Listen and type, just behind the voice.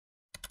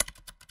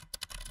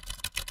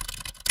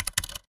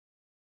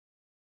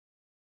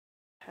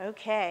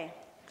Okay,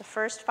 the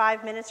first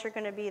 5 minutes are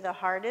going to be the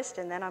hardest,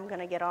 and then I'm going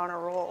to get on a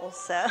roll.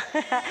 So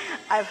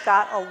I've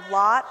got a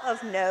lot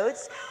of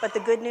notes, but the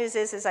good news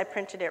is I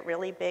printed it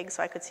really big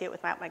so I could see it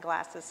without my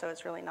glasses, so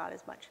it's really not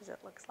as much as it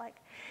looks like.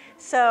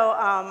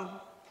 So,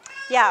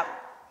 yeah,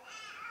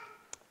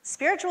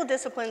 spiritual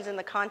disciplines in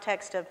the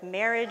context of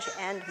marriage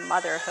and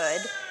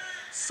motherhood.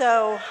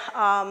 So,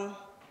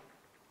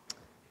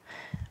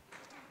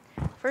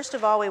 first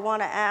of all, we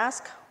want to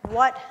ask,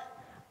 what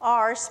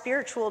are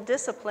spiritual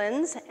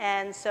disciplines?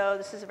 And so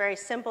this is a very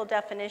simple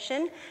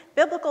definition.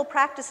 Biblical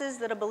practices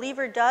that a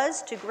believer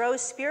does to grow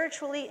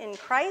spiritually in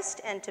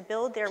Christ and to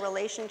build their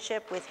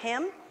relationship with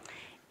Him.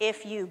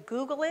 If you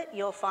Google it,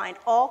 you'll find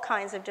all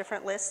kinds of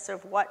different lists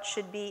of what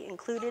should be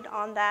included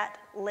on that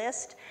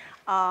list.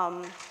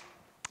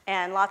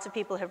 And lots of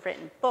people have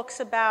written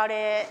books about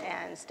it,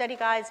 and study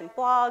guides and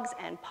blogs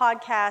and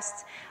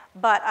podcasts.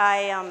 But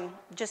I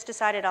just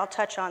decided I'll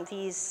touch on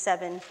these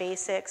 7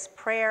 basics.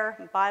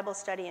 Prayer, Bible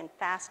study, and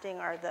fasting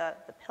are the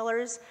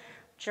pillars.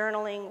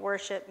 Journaling,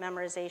 worship,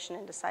 memorization,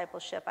 and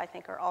discipleship, I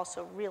think, are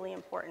also really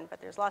important. But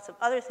there's lots of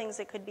other things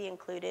that could be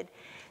included.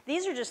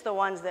 These are just the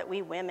ones that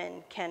we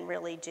women can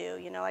really do.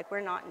 You know, like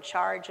we're not in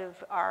charge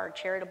of our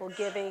charitable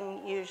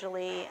giving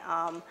usually,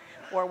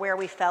 or where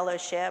we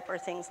fellowship or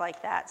things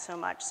like that so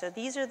much. So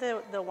these are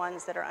the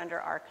ones that are under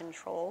our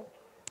control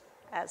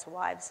as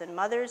wives and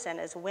mothers and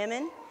as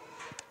women.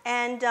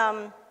 And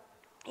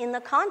in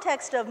the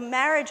context of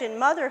marriage and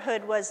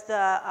motherhood was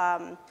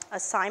the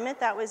assignment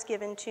that was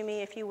given to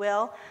me, if you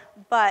will.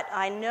 But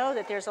I know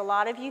that there's a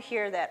lot of you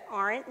here that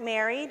aren't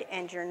married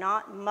and you're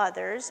not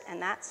mothers,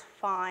 and that's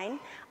fine.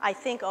 I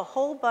think a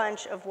whole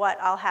bunch of what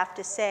I'll have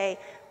to say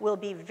will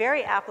be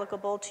very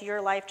applicable to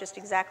your life just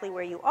exactly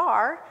where you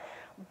are.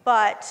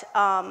 But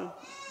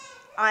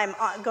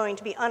I'm going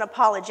to be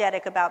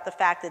unapologetic about the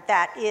fact that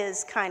that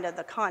is kind of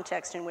the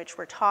context in which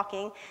we're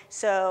talking.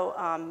 So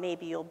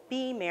maybe you'll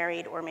be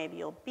married, or maybe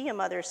you'll be a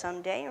mother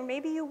someday, or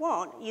maybe you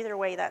won't. Either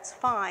way, that's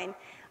fine.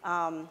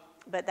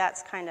 But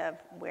that's kind of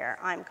where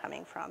I'm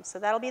coming from. So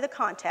that'll be the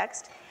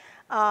context.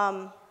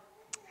 And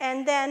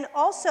then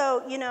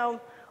also, you know,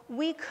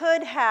 we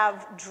could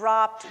have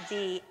dropped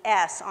the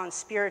S on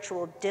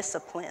spiritual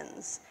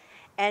disciplines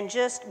and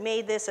just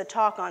made this a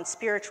talk on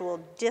spiritual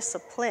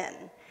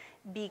discipline,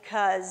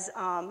 because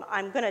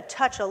I'm going to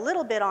touch a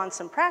little bit on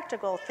some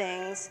practical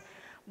things,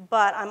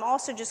 but I'm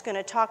also just going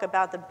to talk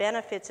about the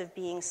benefits of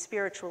being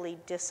spiritually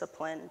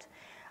disciplined.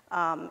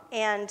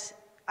 And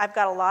I've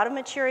got a lot of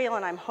material,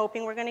 and I'm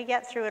hoping we're going to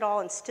get through it all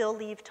and still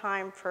leave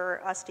time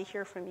for us to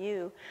hear from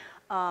you.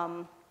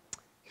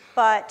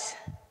 But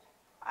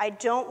I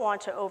don't want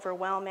to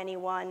overwhelm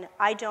anyone.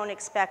 I don't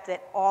expect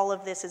that all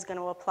of this is going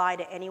to apply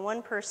to any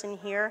one person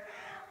here.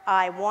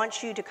 I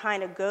want you to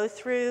kind of go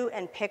through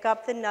and pick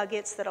up the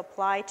nuggets that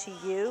apply to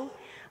you,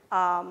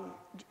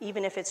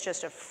 even if it's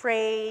just a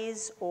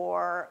phrase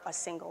or a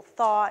single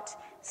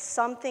thought,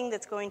 something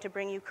that's going to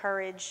bring you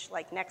courage,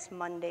 like next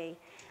Monday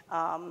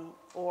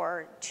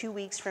or 2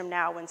 weeks from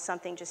now when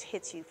something just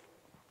hits you,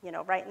 you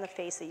know, right in the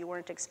face that you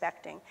weren't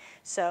expecting.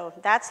 So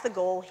that's the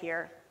goal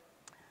here.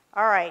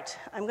 All right,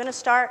 I'm going to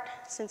start,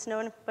 since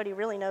nobody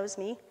really knows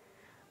me,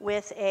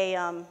 with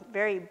a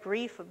very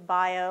brief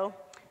bio.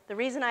 The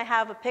reason I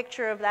have a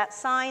picture of that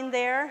sign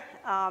there,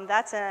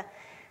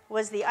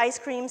 was the ice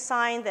cream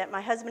sign that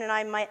my husband and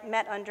I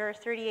met under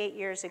 38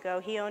 years ago.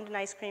 He owned an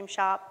ice cream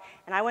shop,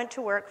 and I went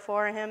to work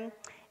for him.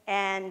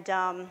 And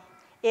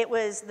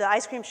the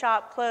ice cream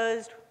shop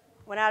closed,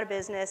 went out of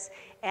business,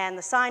 and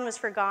the sign was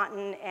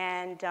forgotten.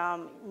 And a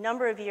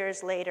number of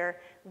years later,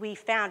 we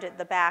found it at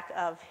the back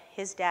of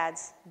his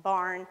dad's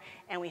barn,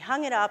 and we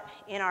hung it up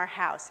in our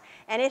house.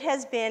 And it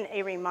has been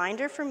a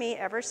reminder for me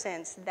ever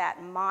since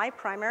that my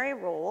primary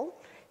role,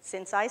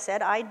 since I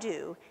said I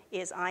do,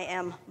 is I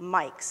am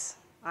Mike's.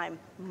 I'm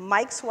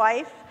Mike's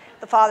wife,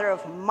 the father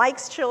of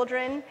Mike's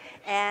children,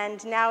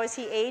 and now as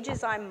he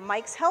ages, I'm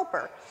Mike's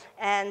helper.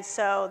 And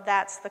so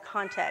that's the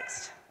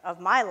context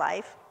of my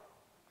life.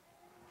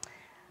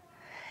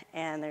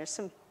 And there's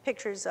some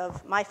pictures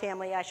of my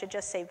family. I should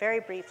just say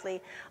very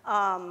briefly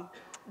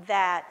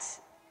that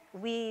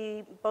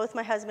both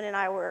my husband and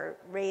I were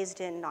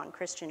raised in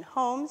non-Christian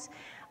homes.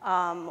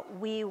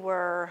 We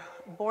were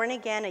born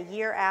again a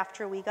year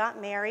after we got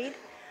married,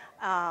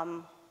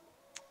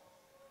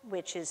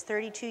 which is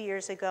 32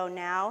 years ago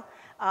now.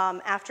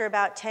 After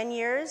about 10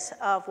 years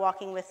of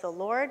walking with the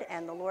Lord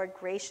and the Lord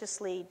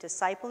graciously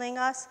discipling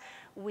us,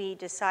 we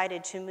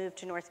decided to move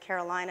to North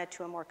Carolina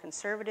to a more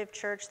conservative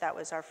church. That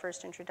was our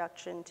first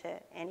introduction to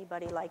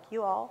anybody like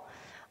you all.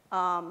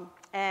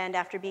 And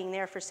after being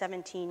there for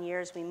 17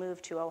 years, we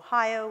moved to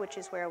Ohio, which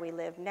is where we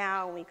live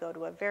now. We go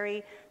to a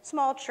very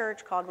small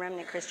church called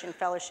Remnant Christian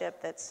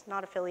Fellowship that's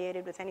not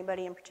affiliated with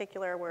anybody in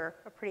particular. We're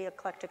a pretty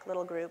eclectic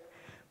little group,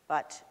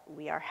 but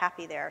we are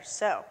happy there.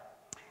 So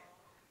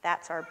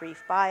that's our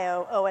brief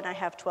bio. Oh, and I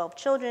have 12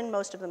 children.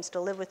 Most of them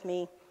still live with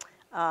me.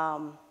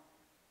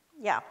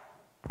 Yeah.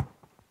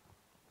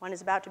 One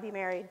is about to be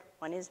married.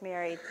 One is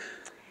married.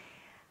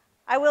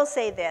 I will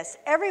say this,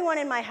 everyone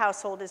in my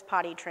household is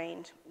potty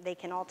trained. They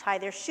can all tie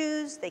their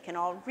shoes, they can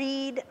all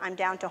read. I'm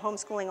down to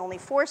homeschooling only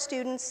 4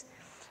 students,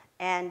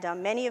 and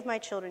many of my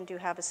children do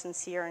have a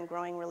sincere and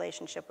growing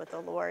relationship with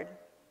the Lord.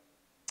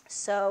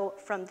 So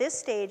from this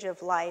stage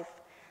of life,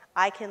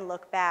 I can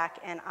look back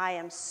and I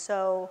am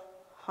so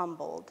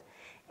humbled.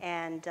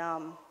 And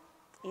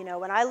you know,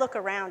 when I look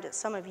around at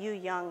some of you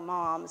young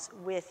moms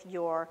with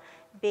your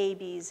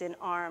babies in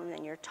arms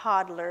and your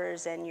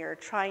toddlers and you're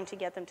trying to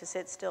get them to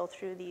sit still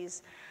through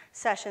these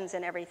sessions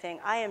and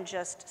everything, I am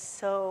just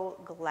so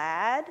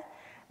glad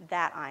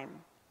that I'm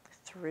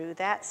through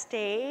that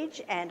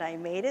stage and I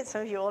made it.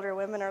 Some of you older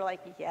women are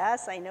like,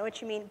 yes, I know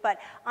what you mean. But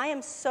I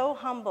am so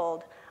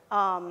humbled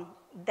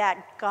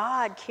that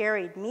God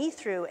carried me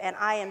through, and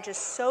I am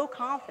just so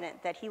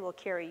confident that he will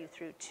carry you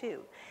through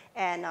too.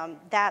 And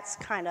that's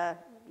kind of,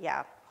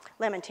 yeah,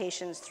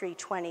 Lamentations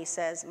 3:20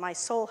 says, my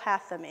soul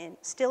hath them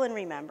still in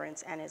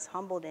remembrance and is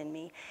humbled in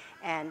me.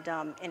 And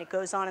it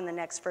goes on in the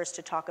next verse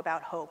to talk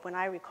about hope. When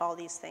I recall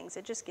these things,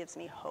 it just gives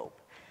me hope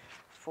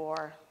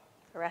for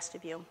the rest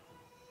of you.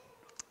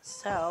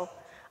 So,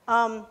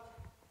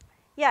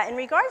 yeah, in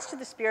regards to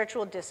the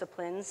spiritual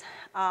disciplines,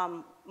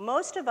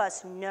 most of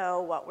us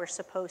know what we're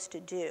supposed to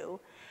do,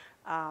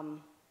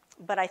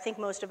 but I think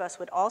most of us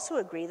would also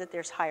agree that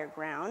there's higher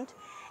ground.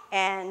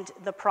 And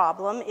the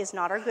problem is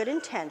not our good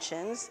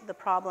intentions. The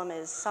problem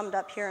is summed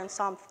up here in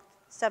Psalm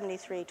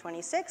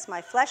 73:26, my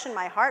flesh and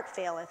my heart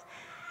faileth.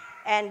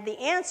 And the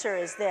answer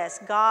is this,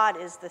 God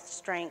is the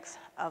strength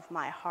of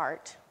my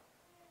heart.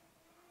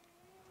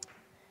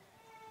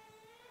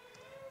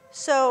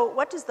 So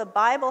what does the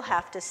Bible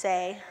have to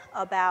say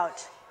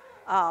about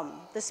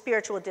the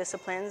spiritual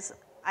disciplines?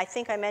 I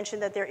think I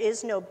mentioned that there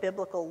is no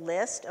biblical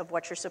list of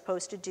what you're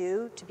supposed to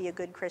do to be a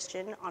good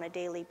Christian on a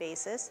daily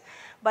basis.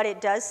 But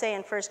it does say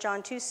in 1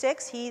 John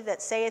 2:6, he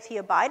that saith he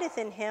abideth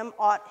in him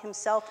ought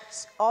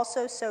himself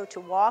also so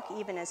to walk,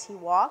 even as he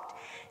walked.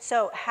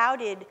 So how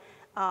did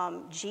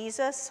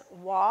Jesus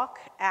walk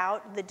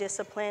out the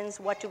disciplines?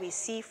 What do we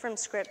see from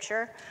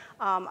Scripture?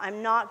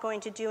 I'm not going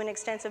to do an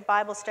extensive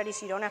Bible study,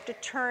 so you don't have to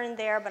turn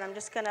there, but I'm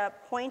just going to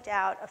point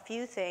out a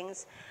few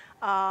things.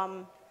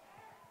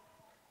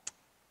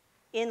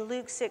 In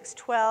Luke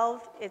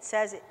 6:12, it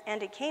says,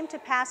 and it came to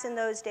pass in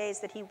those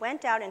days that he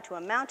went out into a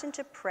mountain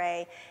to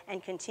pray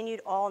and continued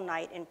all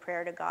night in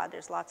prayer to God.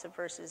 There's lots of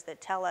verses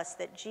that tell us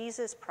that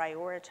Jesus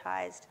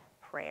prioritized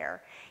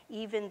prayer.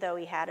 Even though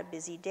he had a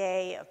busy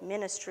day of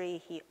ministry,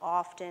 he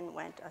often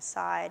went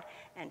aside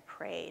and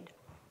prayed.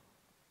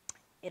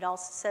 It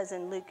also says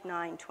in Luke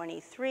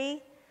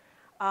 9:23,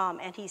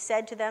 and he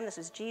said to them, this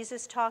is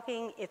Jesus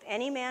talking, if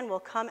any man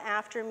will come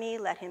after me,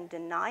 let him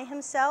deny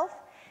himself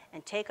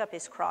and take up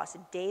his cross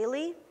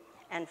daily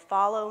and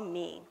follow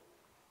me.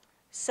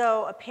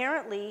 So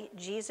apparently,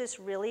 Jesus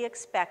really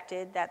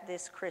expected that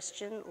this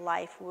Christian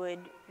life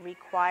would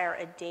require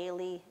a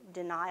daily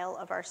denial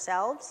of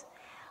ourselves.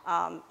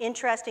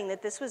 Interesting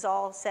that this was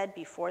all said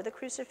before the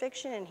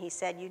crucifixion, and he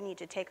said, you need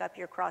to take up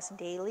your cross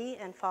daily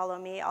and follow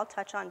me. I'll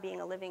touch on being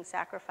a living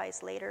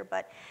sacrifice later,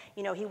 but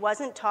you know, he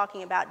wasn't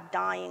talking about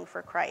dying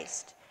for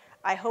Christ.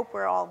 I hope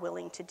we're all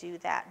willing to do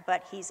that,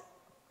 but he's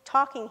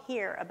talking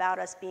here about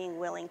us being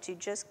willing to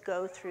just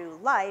go through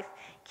life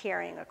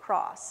carrying a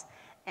cross.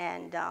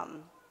 And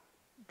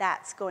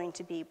that's going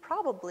to be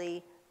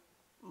probably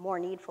more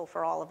needful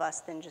for all of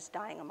us than just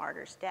dying a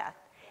martyr's death.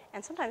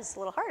 And sometimes it's a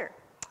little harder.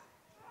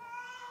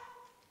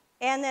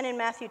 And then in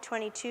Matthew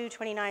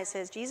 22:29 it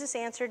says, Jesus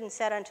answered and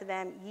said unto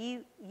them,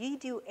 ye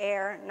do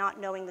err, not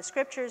knowing the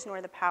Scriptures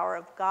nor the power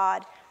of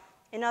God.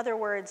 In other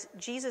words,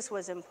 Jesus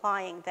was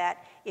implying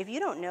that if you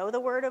don't know the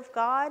Word of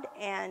God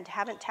and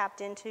haven't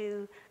tapped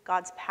into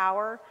God's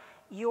power,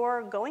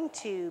 you're going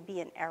to be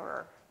in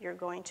error. You're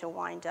going to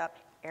wind up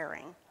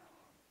erring.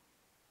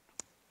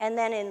 And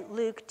then in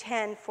Luke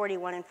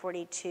 10:41 and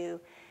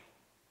 42,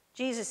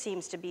 Jesus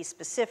seems to be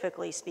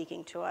specifically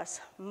speaking to us,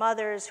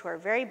 mothers who are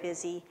very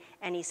busy,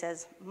 and he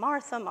says,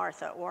 Martha,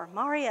 Martha, or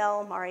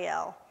Mariel,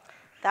 Mariel,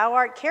 thou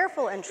art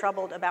careful and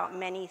troubled about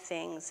many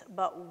things,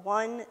 but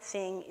one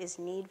thing is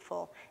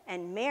needful,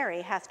 and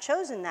Mary hath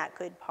chosen that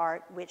good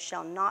part which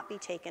shall not be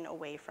taken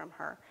away from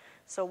her.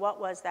 So what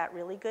was that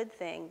really good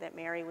thing that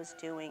Mary was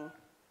doing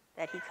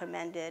that he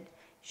commended?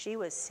 She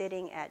was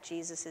sitting at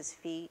Jesus'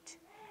 feet,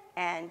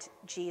 and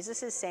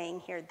Jesus is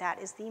saying here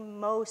that is the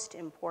most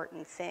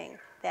important thing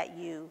that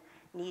you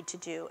need to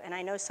do. And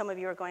I know some of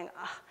you are going,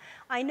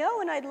 I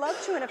know, and I'd love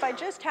to, and if I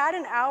just had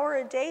an hour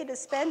a day to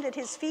spend at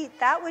his feet,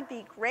 that would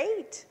be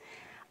great.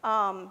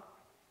 I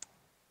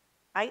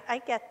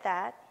get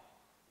that.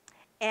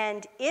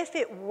 And if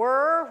it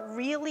were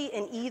really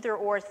an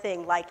either-or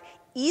thing, like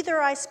either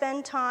I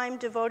spend time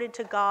devoted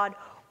to God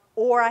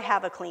or I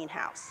have a clean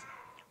house,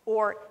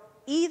 or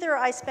either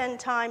I spend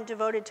time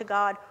devoted to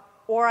God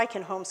or I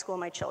can homeschool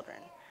my children,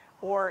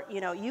 or, you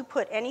know, you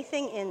put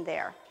anything in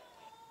there,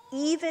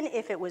 even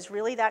if it was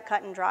really that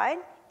cut and dried,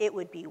 it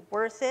would be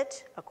worth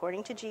it,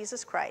 according to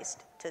Jesus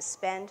Christ, to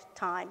spend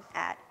time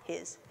at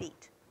his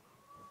feet.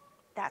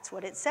 That's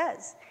what it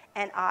says.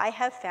 And I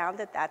have found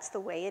that that's the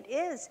way it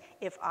is.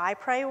 If I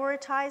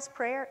prioritize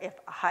prayer, if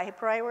I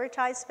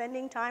prioritize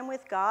spending time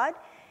with God,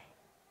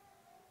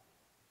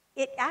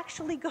 it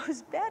actually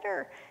goes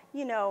better,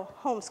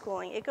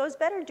 homeschooling. It goes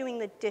better doing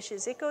the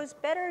dishes. It goes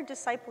better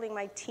discipling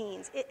my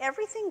teens.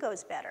 Everything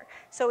goes better.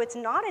 So it's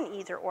not an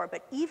either or,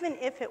 but even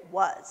if it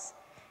was,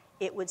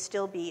 it would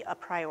still be a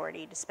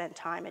priority to spend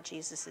time at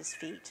Jesus'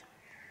 feet.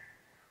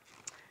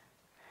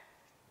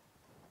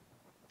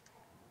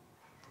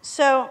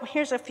 So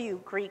here's a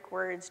few Greek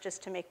words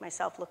just to make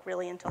myself look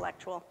really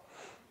intellectual.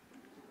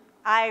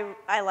 I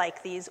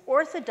like these.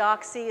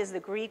 Orthodoxy is the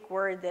Greek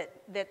word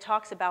that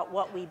talks about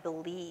what we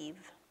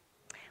believe.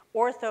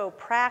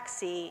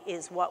 Orthopraxy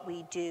is what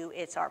we do.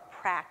 It's our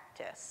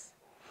practice.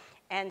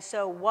 And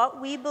so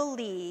what we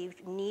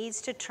believe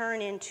needs to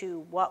turn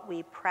into what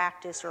we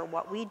practice or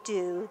what we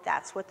do.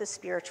 That's what the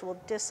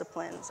spiritual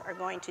disciplines are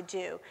going to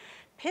do.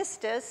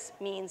 Pistis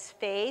means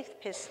faith.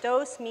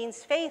 Pistos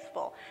means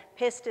faithful.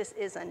 Pistis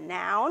is a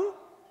noun.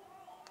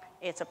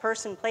 It's a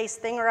person, place,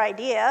 thing, or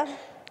idea.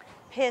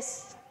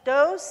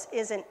 Pistos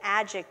is an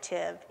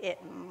adjective. It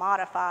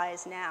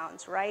modifies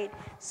nouns, right?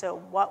 So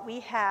what we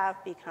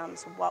have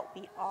becomes what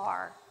we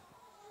are.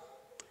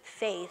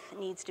 Faith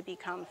needs to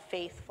become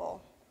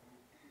faithful.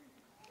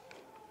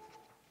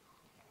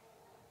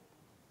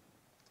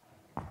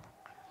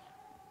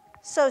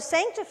 So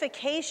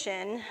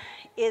sanctification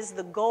is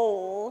the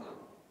goal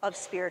of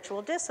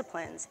spiritual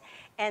disciplines,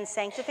 and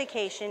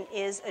sanctification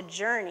is a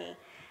journey.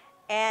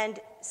 And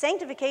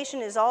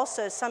sanctification is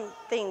also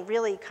something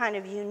really kind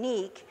of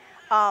unique.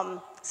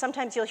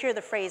 Sometimes you'll hear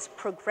the phrase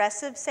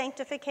progressive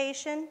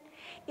sanctification.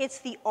 It's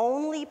the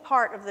only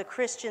part of the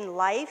Christian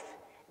life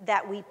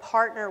that we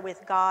partner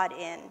with God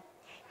in.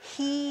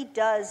 He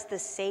does the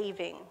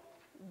saving.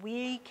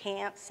 We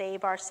can't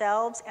save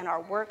ourselves, and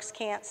our works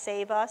can't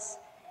save us.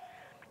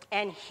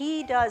 And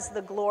he does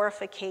the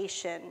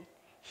glorification.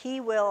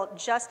 He will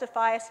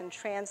justify us and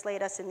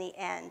translate us in the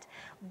end.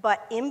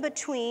 But in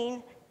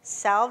between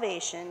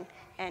salvation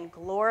and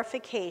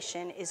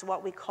glorification is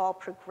what we call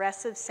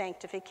progressive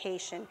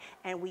sanctification,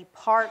 and we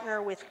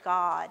partner with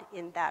God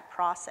in that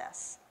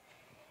process.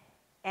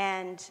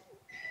 And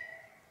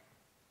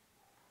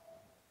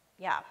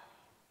yeah,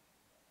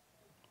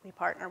 we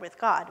partner with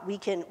God. We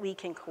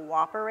can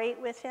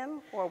cooperate with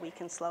him, or we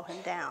can slow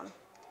him down.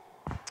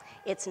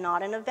 It's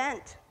not an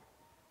event.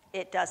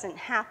 It doesn't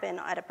happen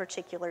at a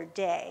particular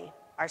day.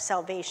 Our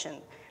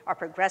salvation, our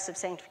progressive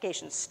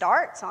sanctification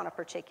starts on a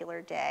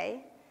particular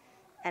day,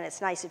 and it's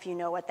nice if you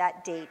know what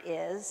that date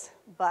is,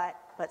 but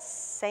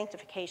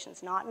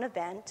sanctification's not an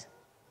event,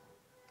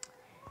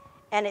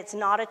 and it's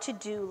not a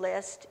to-do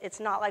list. It's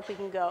not like we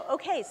can go,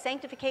 okay,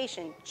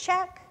 sanctification,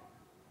 check,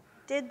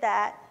 did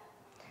that.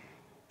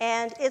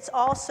 And it's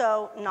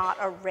also not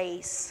a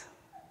race.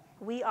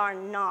 We are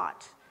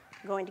not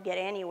going to get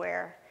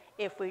anywhere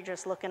if we're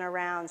just looking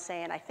around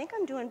saying, I think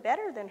I'm doing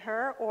better than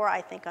her, or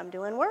I think I'm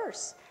doing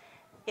worse.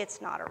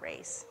 It's not a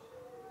race.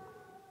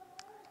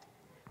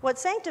 What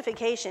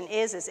sanctification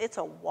is it's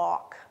a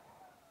walk.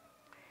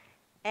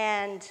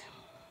 And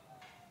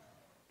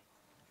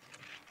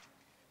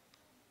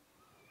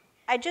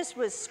I just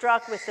was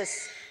struck with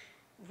this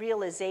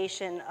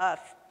realization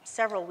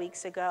several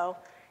weeks ago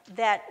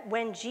that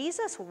when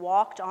Jesus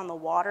walked on the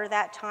water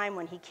that time,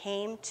 when he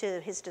came to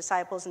his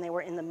disciples and they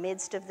were in the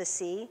midst of the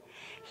sea,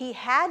 he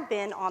had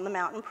been on the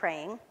mountain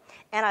praying,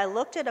 and I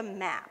looked at a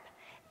map,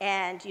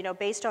 and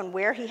based on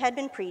where he had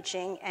been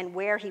preaching and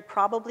where he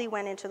probably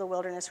went into the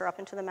wilderness or up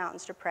into the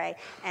mountains to pray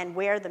and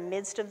where the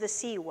midst of the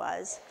sea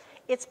was,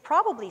 it's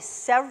probably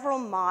several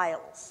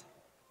miles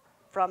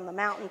from the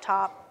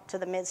mountaintop to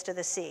the midst of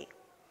the sea.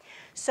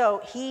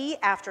 So he,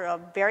 after a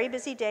very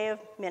busy day of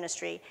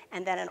ministry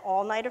and then an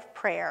all night of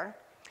prayer,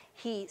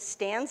 he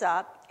stands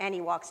up and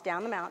he walks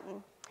down the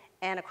mountain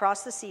and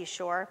across the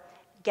seashore,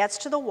 gets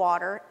to the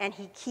water, and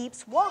he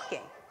keeps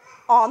walking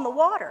on the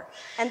water.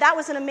 And that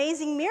was an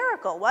amazing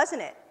miracle,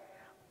 wasn't it?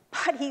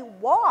 But he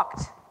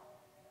walked.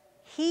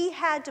 He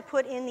had to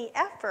put in the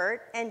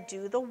effort and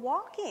do the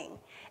walking.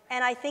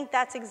 And I think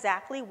that's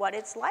exactly what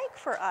it's like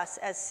for us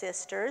as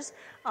sisters.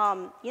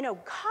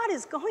 God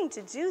is going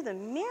to do the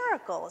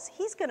miracles.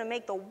 He's going to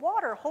make the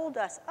water hold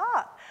us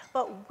up.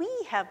 But we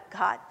have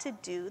got to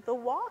do the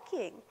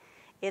walking.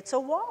 It's a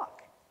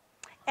walk.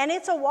 And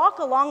it's a walk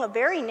along a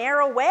very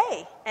narrow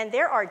way. And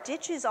there are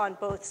ditches on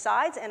both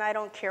sides, and I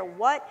don't care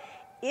what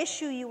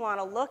issue you want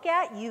to look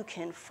at, you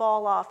can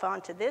fall off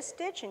onto this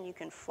ditch and you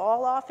can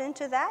fall off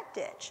into that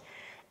ditch.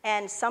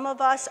 And some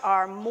of us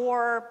are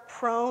more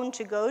prone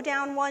to go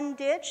down one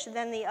ditch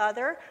than the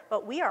other,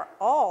 but we are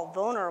all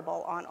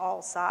vulnerable on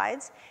all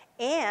sides.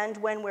 And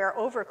when we're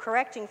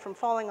overcorrecting from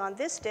falling on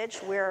this ditch,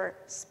 we're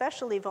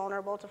especially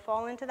vulnerable to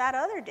fall into that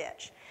other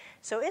ditch.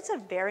 So it's a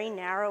very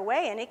narrow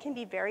way, and it can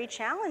be very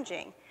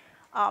challenging.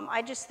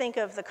 I just think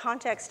of the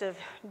context of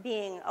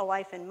being a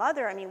wife and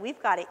mother. I mean,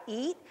 we've got to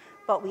eat,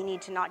 but we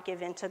need to not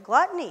give in to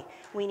gluttony.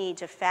 We need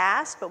to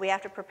fast, but we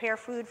have to prepare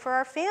food for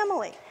our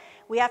family.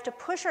 We have to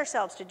push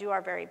ourselves to do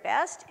our very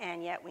best,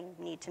 and yet we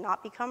need to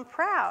not become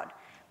proud.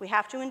 We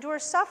have to endure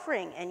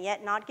suffering and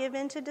yet not give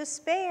in to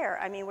despair.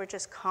 I mean, we're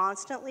just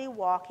constantly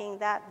walking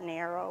that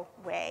narrow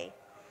way.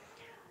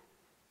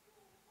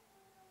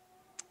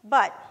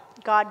 But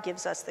God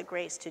gives us the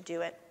grace to do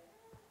it.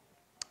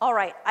 All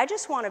right, I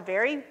just want to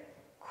very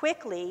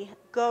quickly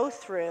go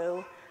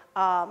through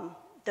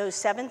those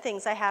 7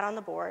 things I had on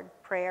the board,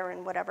 prayer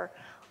and whatever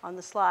on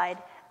the slide.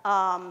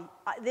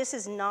 This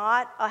is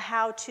not a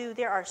how-to.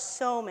 There are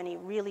so many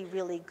really,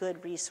 really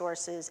good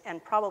resources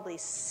and probably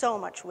so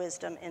much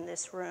wisdom in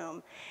this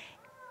room.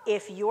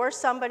 If you're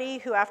somebody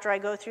who, after I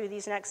go through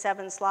these next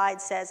 7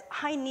 slides, says,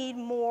 I need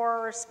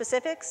more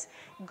specifics,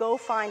 go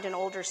find an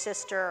older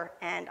sister,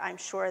 and I'm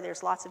sure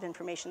there's lots of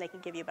information they can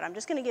give you. But I'm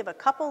just going to give a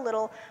couple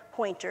little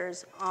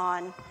pointers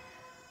on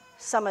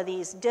some of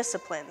these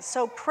disciplines.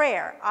 So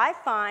prayer, I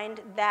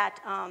find that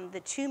the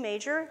 2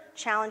 major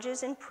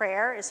challenges in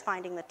prayer is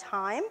finding the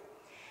time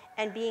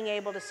and being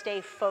able to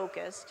stay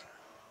focused.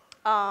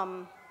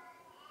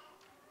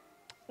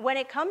 When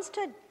it comes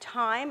to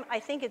time, I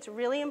think it's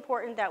really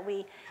important that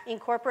we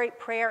incorporate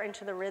prayer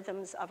into the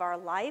rhythms of our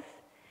life.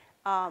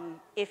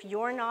 If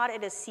you're not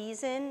at a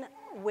season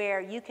where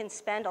you can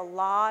spend a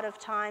lot of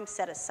time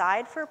set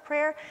aside for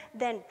prayer,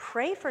 then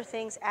pray for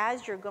things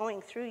as you're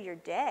going through your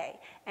day,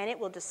 and it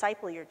will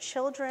disciple your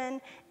children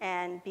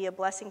and be a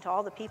blessing to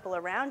all the people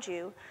around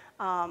you.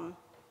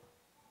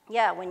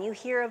 When you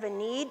hear of a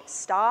need,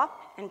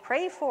 stop and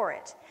pray for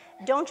it.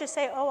 Don't just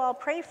say, oh, I'll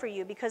pray for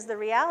you, because the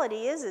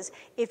reality is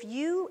if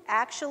you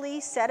actually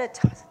set a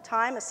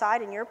time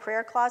aside in your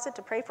prayer closet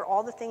to pray for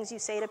all the things you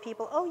say to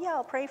people, oh yeah,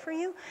 I'll pray for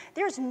you,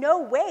 there's no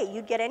way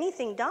you'd get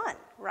anything done,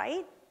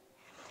 right?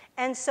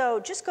 And so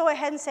just go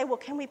ahead and say, well,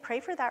 can we pray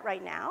for that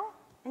right now?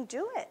 And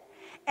do it.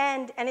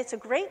 And it's a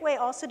great way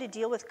also to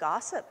deal with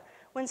gossip.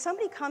 When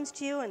somebody comes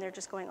to you and they're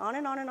just going on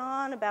and on and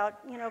on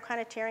about,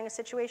 kind of tearing a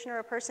situation or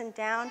a person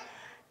down,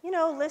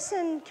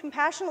 listen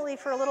compassionately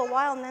for a little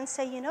while and then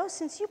say,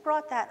 since you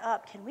brought that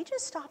up, can we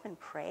just stop and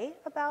pray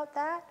about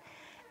that?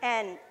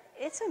 And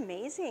it's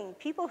amazing.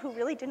 People who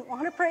really didn't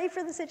want to pray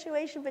for the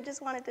situation but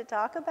just wanted to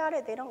talk about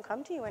it, they don't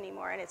come to you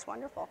anymore, and it's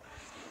wonderful.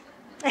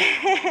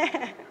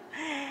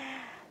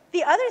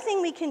 The other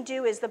thing we can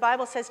do is the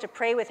Bible says to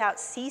pray without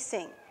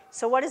ceasing.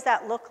 So what does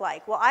that look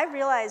like? Well, I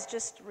realized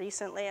just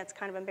recently, it's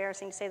kind of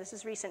embarrassing to say this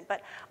is recent,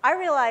 but I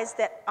realized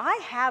that I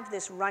have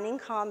this running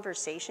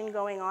conversation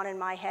going on in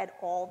my head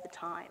all the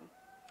time.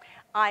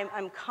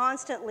 I'm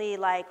constantly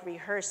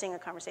rehearsing a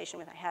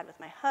conversation I had with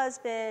my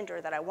husband, or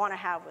that I want to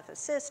have with a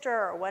sister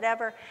or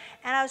whatever.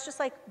 And I was just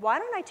like, why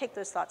don't I take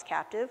those thoughts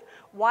captive?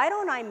 Why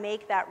don't I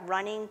make that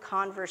running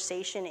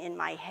conversation in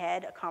my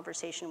head a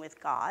conversation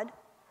with God?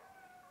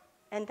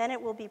 And then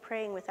it will be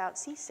praying without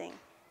ceasing.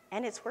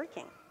 And it's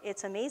working.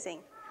 It's amazing.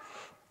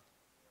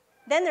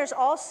 Then there's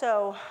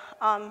also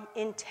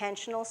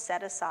intentional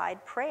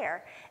set-aside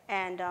prayer.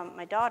 And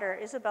my daughter,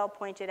 Isabel,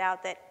 pointed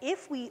out that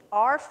if we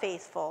are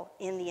faithful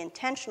in the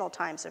intentional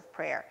times of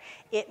prayer,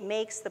 it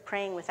makes the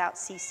praying without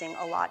ceasing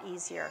a lot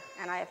easier.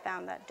 And I have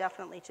found that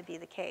definitely to be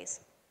the case.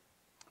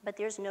 But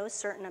there's no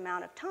certain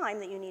amount of time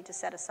that you need to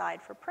set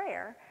aside for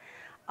prayer.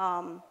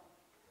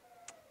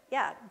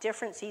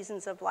 Different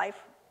seasons of life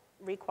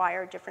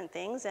require different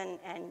things and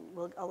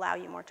will allow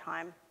you more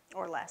time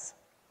or less.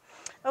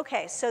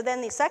 Okay, so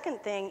then the second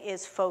thing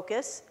is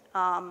focus.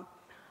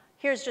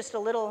 Here's just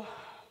a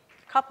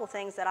couple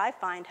things that I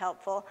find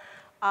helpful.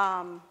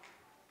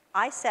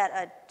 I set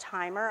a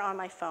timer on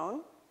my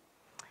phone,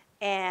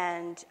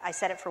 and I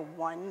set it for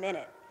 1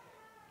 minute.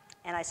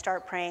 And I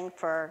start praying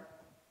for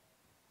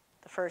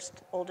the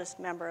first oldest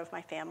member of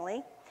my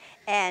family.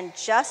 And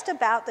just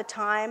about the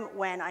time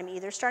when I'm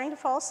either starting to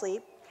fall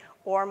asleep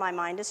or my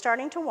mind is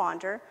starting to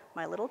wander,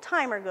 my little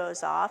timer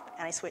goes off,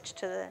 and I switch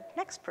to the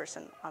next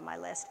person on my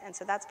list. And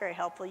so that's very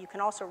helpful. You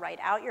can also write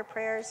out your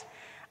prayers.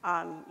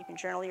 You can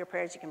journal your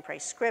prayers. You can pray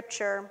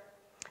scripture.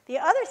 The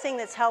other thing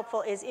that's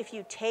helpful is if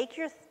you take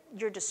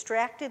your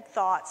distracted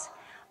thoughts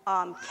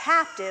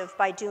captive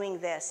by doing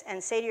this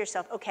and say to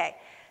yourself, okay,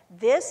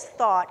 this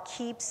thought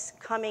keeps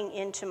coming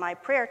into my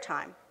prayer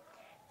time.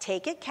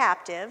 Take it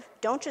captive.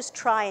 Don't just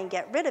try and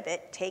get rid of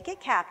it. Take it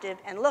captive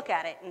and look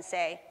at it and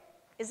say,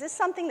 is this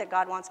something that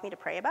God wants me to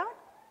pray about?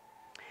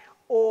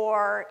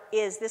 Or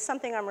is this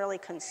something I'm really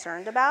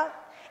concerned about?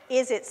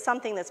 Is it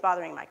something that's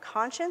bothering my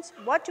conscience?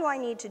 What do I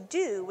need to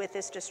do with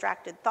this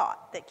distracted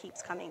thought that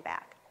keeps coming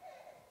back?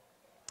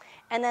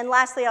 And then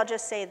lastly, I'll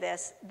just say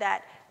this,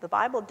 that the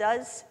Bible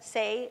does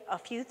say a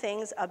few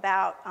things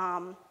about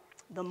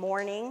the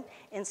morning.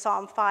 In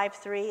Psalm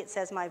 5:3, it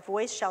says, my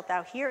voice shalt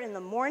thou hear in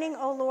the morning,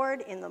 O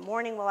Lord. In the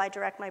morning will I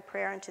direct my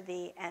prayer unto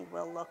thee and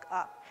will look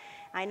up.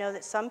 I know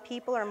that some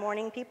people are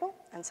morning people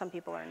and some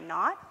people are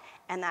not,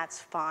 and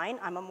that's fine.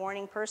 I'm a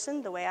morning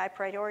person. The way I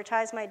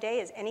prioritize my day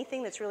is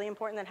anything that's really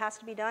important that has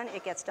to be done,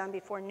 it gets done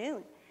before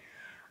noon.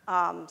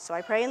 So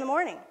I pray in the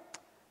morning.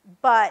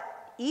 But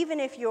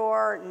even if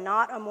you're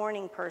not a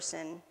morning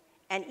person,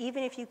 and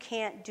even if you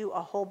can't do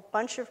a whole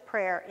bunch of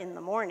prayer in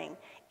the morning,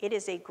 it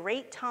is a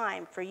great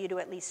time for you to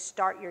at least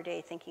start your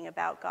day thinking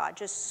about God.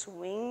 Just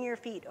swing your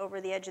feet over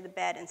the edge of the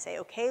bed and say,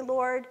 okay,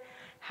 Lord,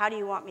 How do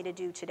you want me to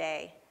do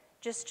today?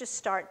 Just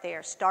start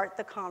there. Start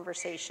the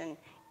conversation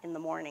in the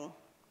morning.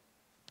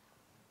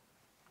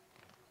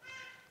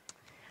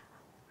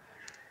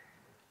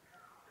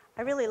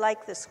 I really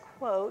like this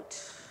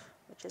quote,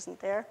 which isn't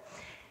there.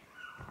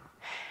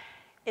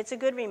 It's a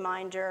good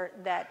reminder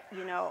that,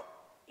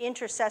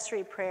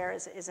 intercessory prayer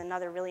is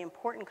another really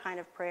important kind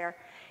of prayer.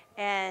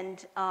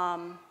 And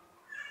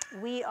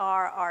we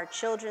are our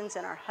children's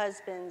and our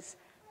husband's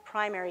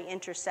primary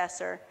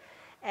intercessor.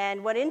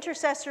 And what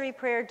intercessory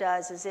prayer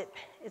does is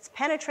it's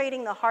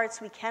penetrating the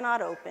hearts we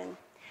cannot open,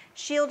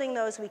 shielding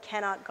those we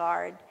cannot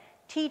guard,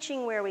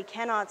 teaching where we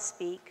cannot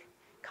speak,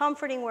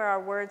 comforting where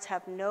our words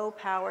have no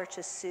power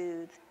to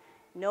soothe.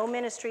 No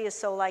ministry is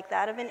so like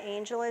that of an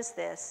angel as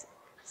this,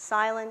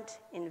 silent,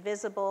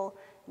 invisible,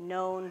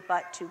 known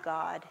but to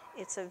God.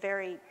 It's a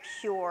very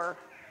pure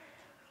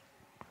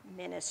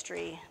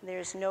ministry.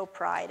 There's no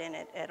pride in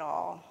it at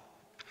all.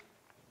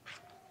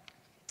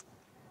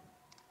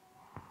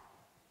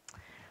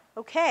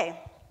 Okay,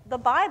 the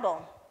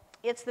Bible.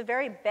 It's the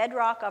very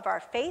bedrock of our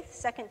faith.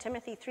 2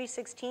 Timothy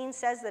 3:16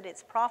 says that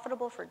it's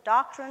profitable for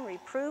doctrine,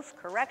 reproof,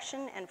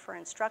 correction, and for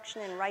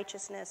instruction in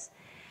righteousness.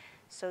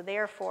 So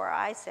therefore,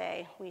 I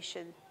say we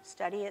should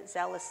study it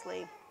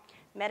zealously,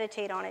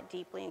 meditate on it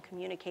deeply, and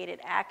communicate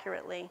it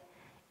accurately.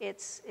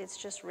 It's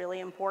just really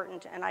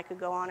important, and I could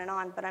go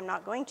on, but I'm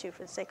not going to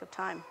for the sake of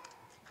time.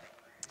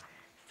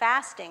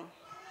 Fasting.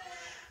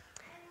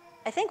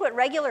 I think what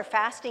regular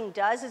fasting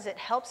does is it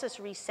helps us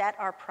reset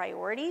our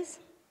priorities.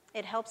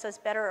 It helps us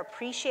better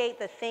appreciate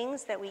the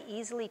things that we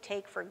easily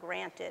take for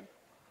granted.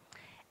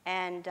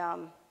 And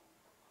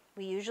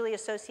we usually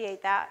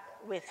associate that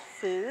with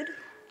food,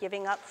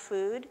 giving up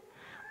food.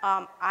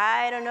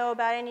 I don't know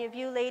about any of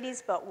you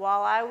ladies, but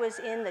while I was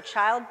in the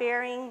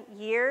childbearing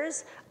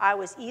years, I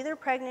was either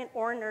pregnant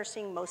or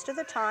nursing most of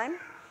the time.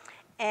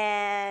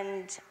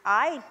 And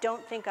I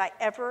don't think I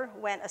ever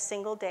went a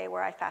single day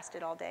where I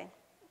fasted all day.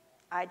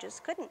 I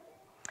just couldn't.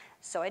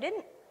 So I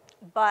didn't.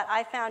 But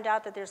I found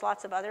out that there's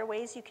lots of other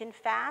ways you can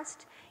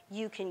fast.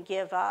 You can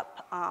give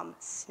up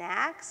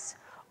snacks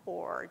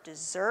or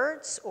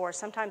desserts, or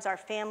sometimes our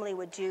family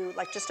would do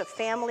like just a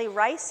family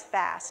rice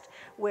fast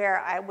where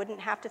I wouldn't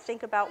have to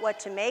think about what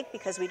to make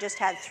because we just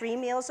had 3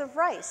 meals of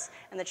rice.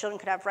 And the children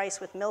could have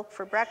rice with milk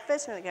for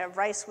breakfast, and they could have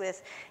rice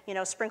with,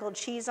 sprinkled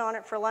cheese on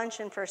it for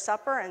lunch and for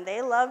supper, and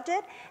they loved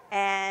it.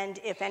 And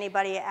if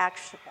anybody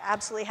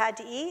absolutely had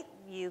to eat,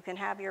 you can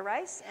have your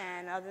rice,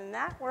 and other than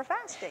that, we're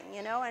fasting,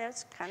 and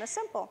it's kind of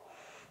simple.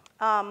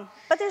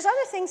 But there's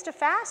other things to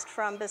fast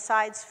from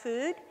besides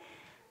food.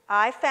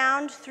 I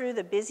found through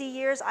the busy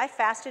years, I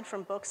fasted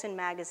from books and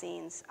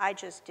magazines. I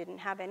just didn't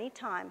have any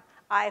time.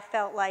 I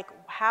felt like,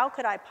 how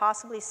could I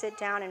possibly sit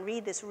down and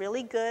read this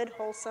really good,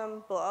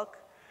 wholesome book,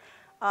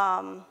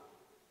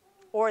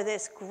 or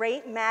this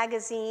great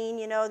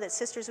magazine, that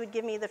sisters would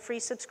give me the free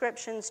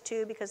subscriptions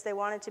to because they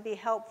wanted to be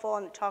helpful,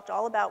 and it talked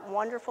all about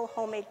wonderful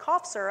homemade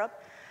cough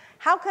syrup.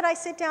 How could I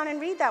sit down and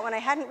read that when I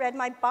hadn't read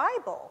my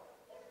Bible?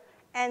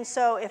 And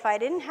so if I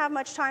didn't have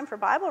much time for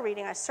Bible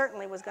reading, I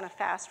certainly was going to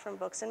fast from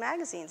books and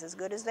magazines, as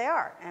good as they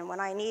are. And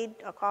when I need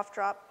a cough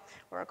drop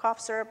or a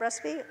cough syrup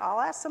recipe, I'll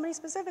ask somebody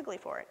specifically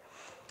for it.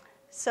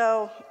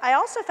 So I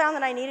also found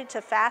that I needed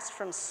to fast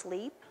from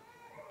sleep.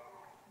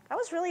 That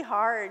was really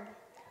hard.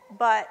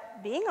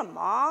 But being a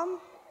mom,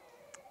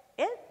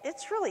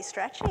 it's really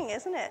stretching,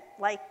 isn't it?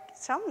 Like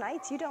some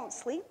nights you don't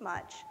sleep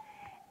much.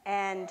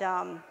 And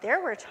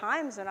there were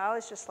times when I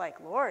was just like,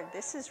 Lord,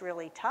 this is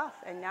really tough.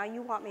 And now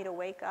you want me to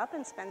wake up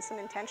and spend some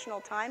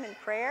intentional time in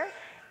prayer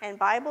and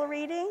Bible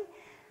reading?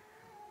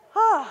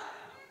 Oh,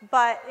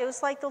 but it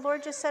was like the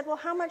Lord just said, well,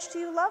 how much do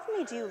you love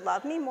me? Do you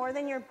love me more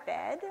than your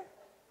bed?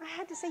 I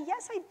had to say,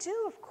 yes, I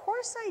do. Of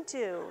course I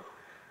do.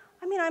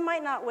 I mean, I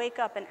might not wake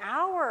up an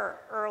hour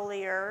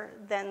earlier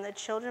than the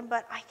children,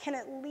 but I can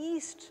at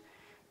least,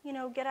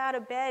 get out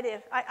of bed.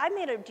 If I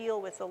made a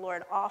deal with the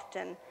Lord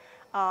often.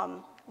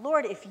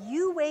 Lord, if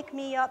you wake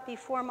me up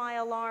before my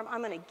alarm,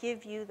 I'm going to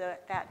give you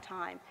that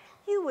time.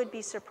 You would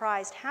be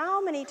surprised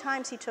how many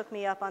times he took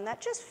me up on that,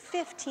 just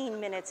 15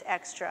 minutes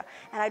extra.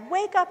 And I'd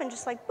wake up and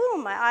just like,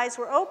 boom, my eyes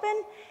were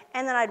open,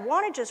 and then I'd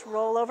want to just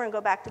roll over and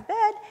go back to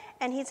bed,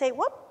 and he'd say,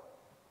 whoop,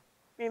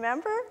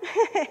 remember?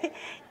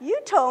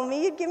 You told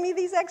me you'd give me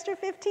these extra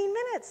 15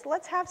 minutes.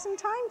 Let's have some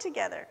time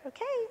together.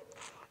 Okay,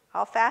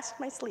 I'll fast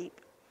my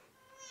sleep.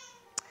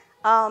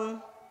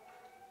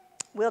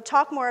 We'll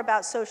talk more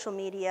about social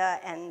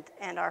media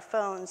and our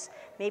phones.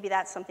 Maybe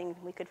that's something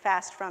we could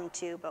fast from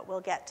too, but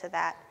we'll get to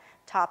that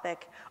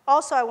topic.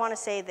 Also, I want to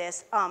say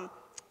this.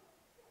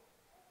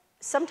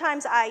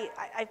 Sometimes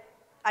I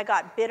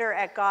got bitter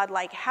at God,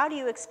 like, how do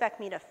you expect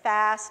me to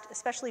fast,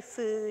 especially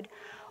food,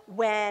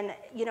 when,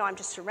 I'm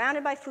just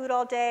surrounded by food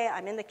all day,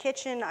 I'm in the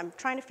kitchen, I'm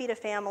trying to feed a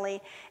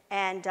family,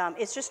 and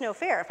it's just no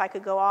fair. If I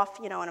could go off,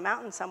 on a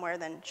mountain somewhere,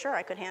 then sure,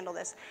 I could handle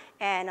this.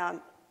 And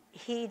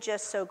he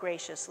just so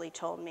graciously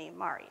told me,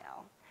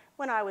 Mariel,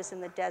 when I was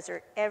in the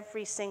desert,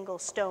 every single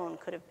stone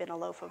could have been a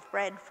loaf of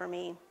bread for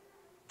me.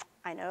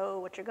 I know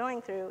what you're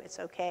going through. It's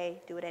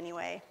okay. Do it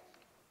anyway.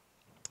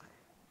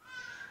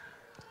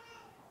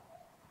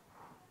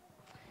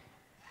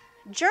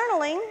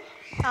 Journaling,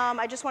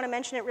 I just want to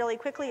mention it really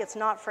quickly. It's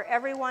not for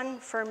everyone.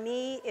 For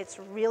me, it's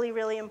really,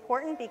 really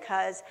important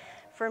because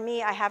for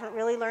me, I haven't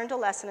really learned a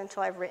lesson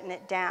until I've written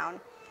it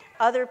down.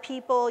 Other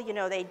people, you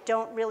know, they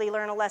don't really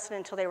learn a lesson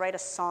until they write a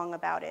song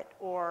about it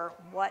or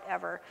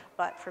whatever.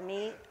 But for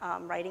me,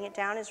 writing it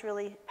down is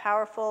really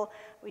powerful.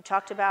 We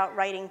talked about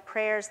writing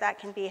prayers. That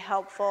can be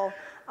helpful.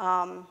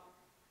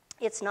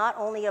 It's not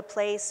only a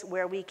place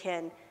where we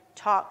can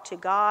talk to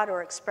God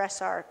or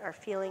express our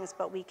feelings,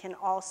 but we can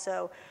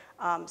also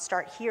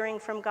start hearing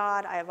from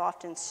God. I have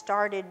often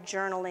started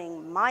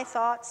journaling my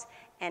thoughts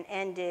and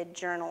ended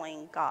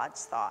journaling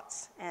God's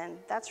thoughts. And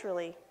that's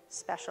really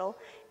special.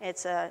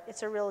 It's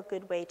a real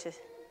good way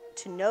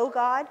to know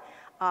God,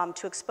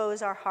 to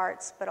expose our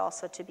hearts, but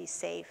also to be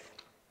safe.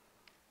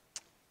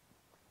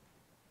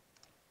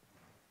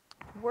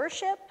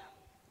 Worship,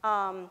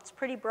 it's a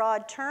pretty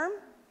broad term,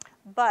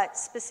 but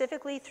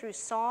specifically through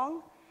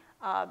song,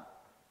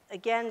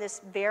 again, this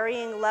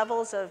varying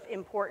levels of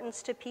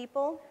importance to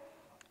people.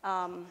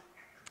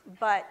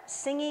 But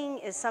singing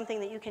is something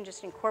that you can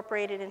just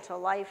incorporate it into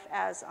life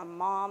as a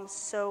mom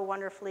so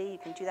wonderfully. You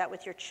can do that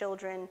with your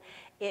children.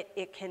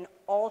 It can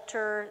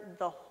alter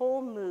the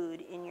whole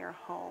mood in your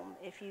home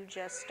if you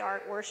just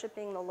start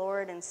worshiping the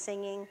Lord and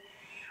singing.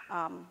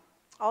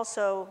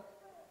 Also,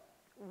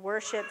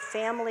 worship,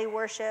 family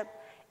worship.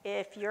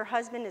 If your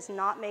husband is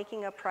not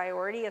making a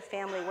priority of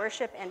family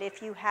worship, and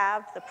if you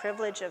have the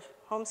privilege of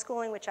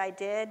homeschooling, which I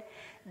did,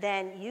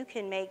 then you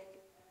can make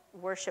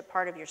worship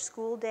part of your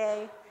school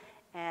day,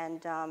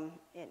 and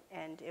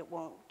it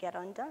won't get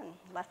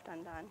left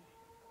undone.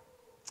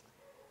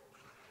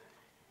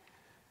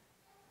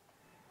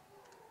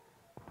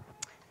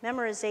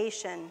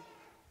 Memorization.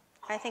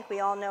 I think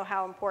we all know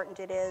how important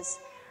it is.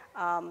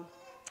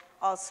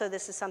 Also,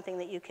 this is something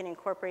that you can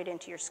incorporate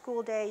into your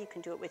school day. You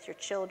can do it with your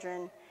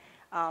children.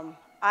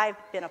 I've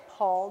been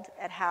appalled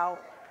at how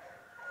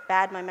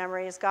bad my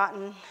memory has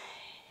gotten,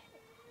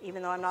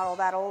 even though I'm not all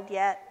that old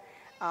yet.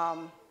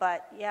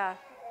 But yeah,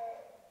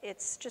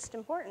 it's just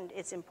important.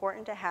 It's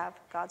important to have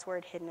God's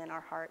word hidden in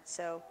our hearts,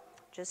 so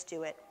just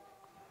do it.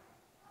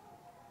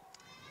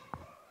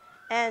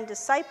 And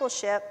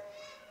discipleship,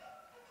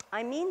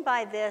 I mean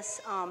by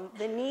this,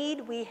 the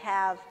need we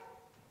have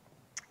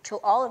to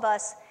all of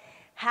us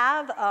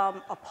have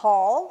a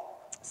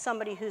Paul,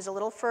 somebody who's a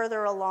little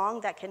further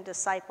along that can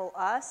disciple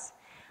us.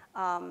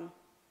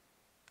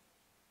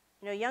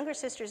 Younger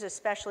sisters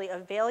especially,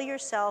 avail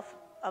yourself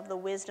of the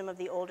wisdom of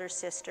the older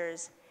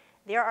sisters.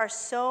 There are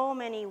so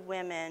many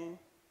women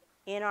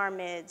in our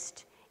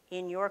midst,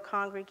 in your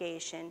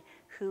congregation,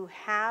 who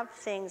have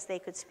things they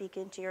could speak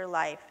into your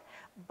life,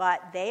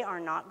 but they are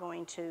not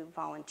going to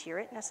volunteer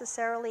it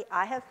necessarily.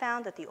 I have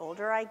found that the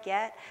older I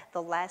get,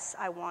 the less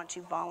I want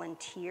to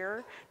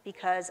volunteer,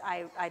 because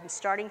I'm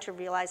starting to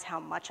realize how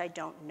much I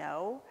don't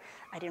know.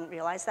 I didn't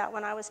realize that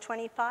when I was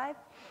 25.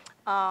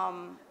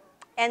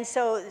 And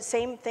so the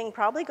same thing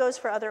probably goes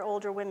for other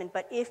older women,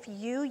 but if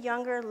you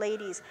younger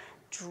ladies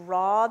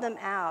draw them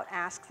out,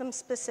 ask them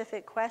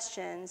specific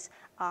questions,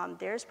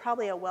 there's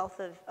probably a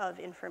wealth of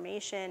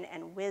information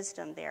and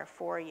wisdom there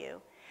for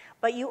you.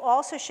 But you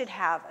also should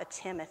have a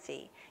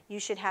Timothy. You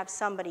should have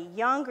somebody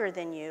younger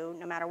than you,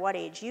 no matter what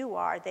age you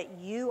are, that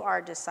you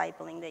are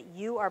discipling, that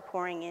you are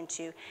pouring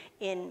into.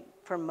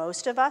 For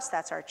most of us,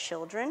 that's our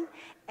children.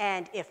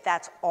 And if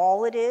that's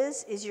all it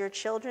is your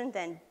children,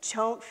 then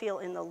don't feel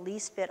in the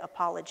least bit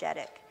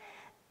apologetic.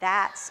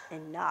 That's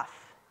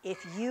enough.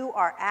 If you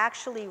are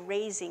actually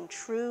raising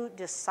true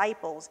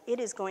disciples, it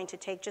is going to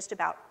take just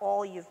about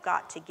all you've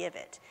got to give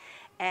it.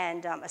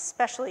 And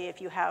especially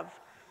if you have,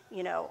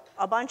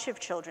 a bunch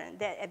of children,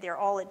 they're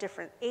all at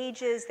different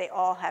ages, they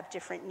all have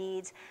different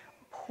needs.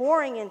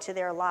 Pouring into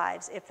their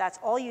lives, if that's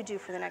all you do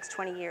for the next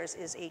 20 years,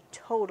 is a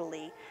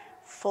totally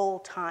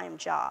full-time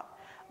job.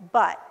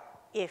 But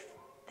if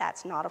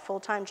that's not a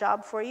full-time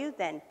job for you,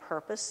 then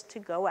purpose to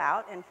go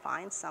out and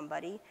find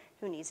somebody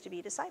who needs to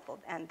be discipled.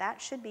 And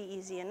that should be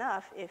easy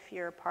enough if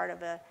you're part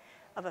of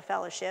a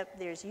fellowship.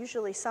 There's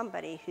usually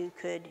somebody who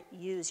could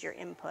use your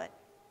input.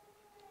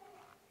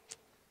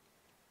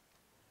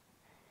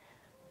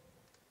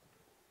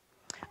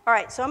 All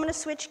right, so I'm going to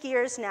switch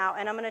gears now,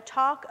 and I'm going to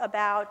talk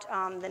about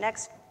the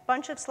next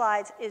bunch of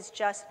slides is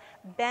just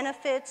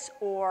benefits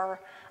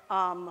or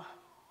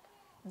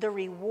the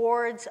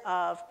rewards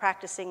of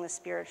practicing the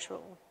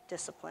spiritual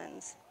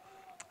disciplines.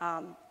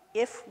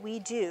 If we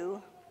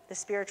do the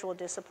spiritual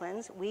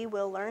disciplines, we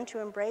will learn to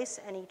embrace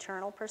an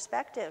eternal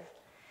perspective.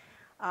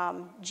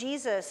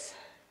 Jesus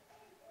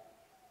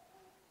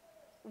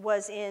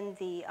was in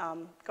the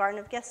Garden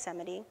of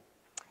Gethsemane,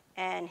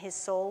 and his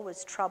soul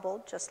was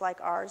troubled, just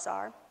like ours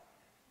are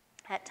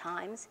at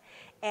times.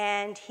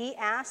 And he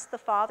asked the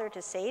Father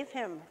to save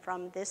him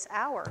from this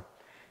hour,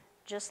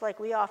 just like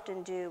we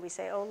often do. We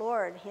say, oh,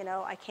 Lord,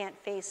 I can't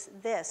face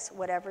this,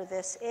 whatever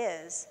this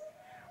is.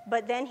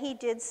 But then he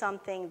did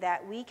something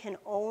that we can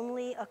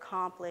only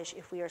accomplish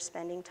if we are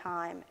spending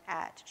time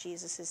at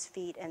Jesus'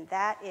 feet, and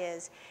that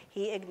is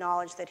he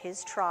acknowledged that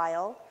his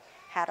trial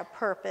had a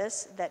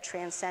purpose that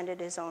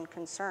transcended his own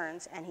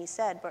concerns. And he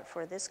said, "But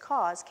for this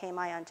cause came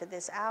I unto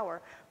this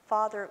hour.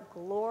 Father,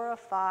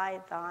 glorify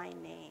thy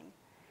name."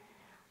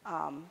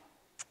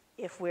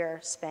 If we're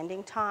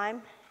spending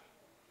time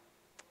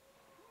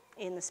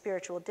in the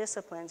spiritual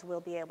disciplines,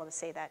 we'll be able to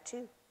say that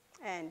too,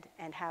 and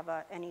have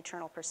an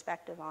eternal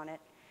perspective on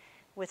it.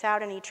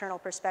 Without an eternal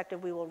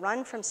perspective, we will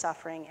run from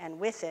suffering, and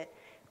with it,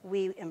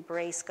 we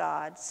embrace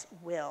God's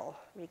will,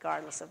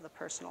 regardless of the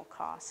personal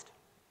cost.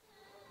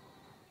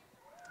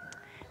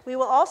 We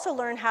will also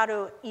learn how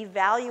to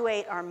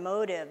evaluate our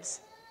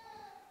motives.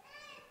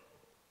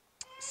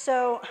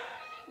 So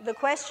the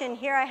question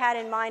here I had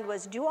in mind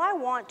was, do I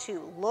want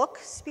to look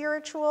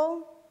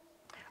spiritual,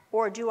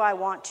 or do I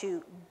want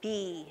to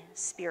be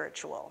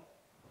spiritual?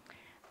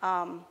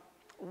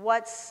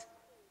 What's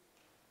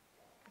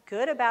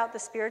good about the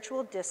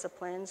spiritual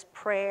disciplines,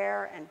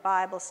 prayer and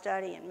Bible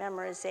study and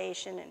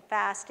memorization and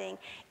fasting,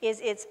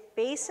 is it's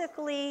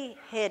basically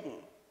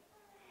hidden.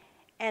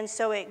 And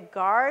so it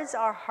guards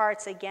our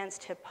hearts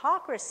against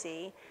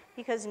hypocrisy,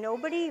 because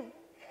nobody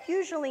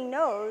usually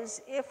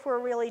knows if we're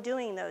really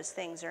doing those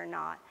things or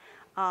not.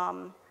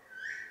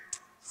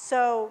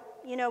 So,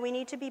 we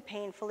need to be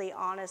painfully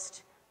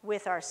honest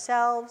with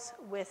ourselves,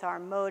 with our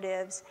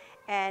motives,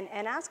 and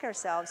ask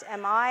ourselves,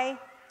 am I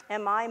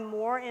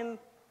more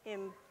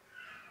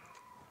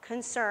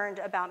concerned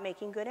about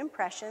making good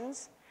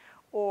impressions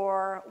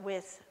or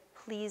with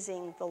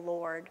pleasing the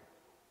Lord?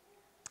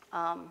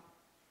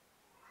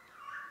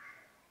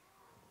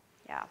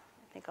 Yeah,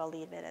 I think I'll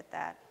leave it at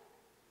that.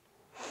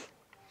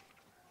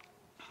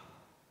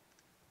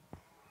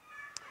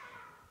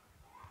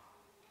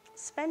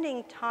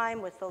 Spending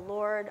time with the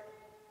Lord,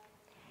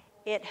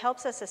 it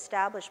helps us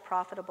establish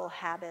profitable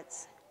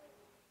habits.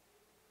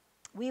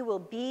 We will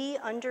be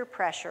under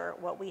pressure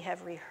what we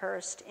have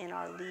rehearsed in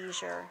our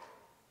leisure.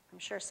 I'm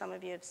sure some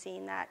of you have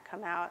seen that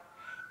come out.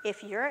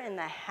 If you're in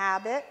the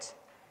habit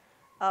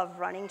of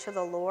running to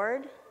the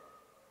Lord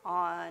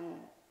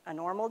on a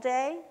normal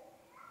day,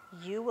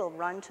 you will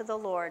run to the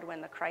Lord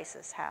when the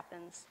crisis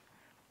happens.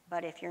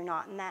 But if you're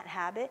not in that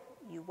habit,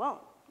 you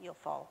won't. You'll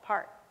fall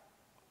apart.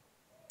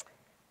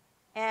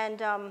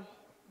 And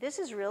this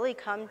has really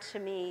come to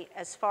me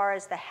as far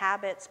as the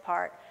habits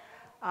part.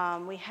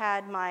 We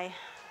had my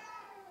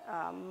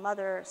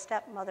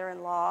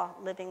stepmother-in-law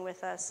living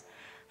with us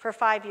for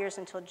 5 years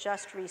until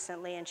just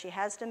recently, and she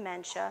has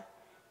dementia.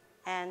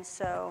 And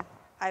so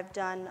I've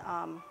done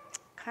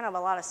kind of a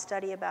lot of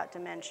study about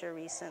dementia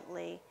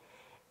recently.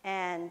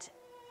 And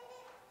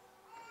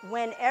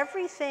when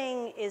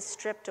everything is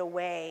stripped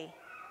away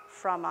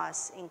from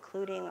us,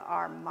 including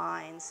our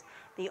minds,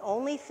 the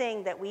only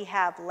thing that we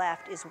have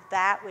left is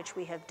that which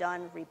we have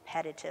done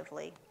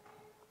repetitively.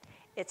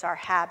 It's our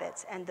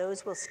habits, and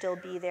those will still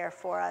be there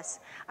for us.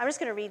 I'm just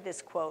going to read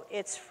this quote.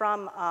 It's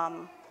from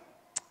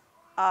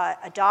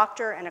a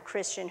doctor and a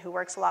Christian who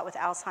works a lot with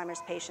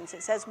Alzheimer's patients.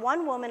 It says,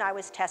 "One woman I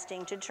was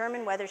testing to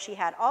determine whether she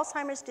had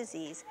Alzheimer's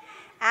disease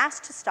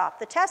asked to stop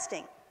the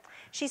testing.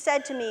 She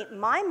said to me,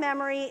 'My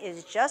memory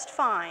is just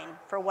fine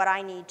for what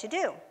I need to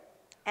do.'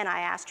 And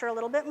I asked her a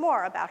little bit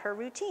more about her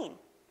routine.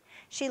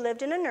 She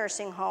lived in a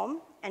nursing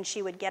home, and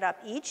she would get up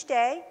each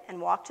day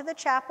and walk to the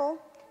chapel,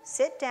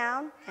 sit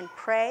down and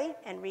pray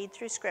and read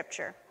through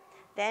scripture.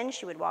 Then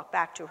she would walk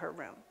back to her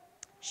room.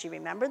 She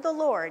remembered the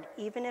Lord,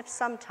 even if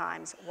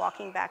sometimes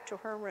walking back to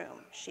her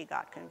room, she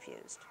got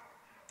confused."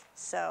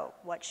 So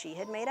what she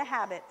had made a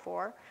habit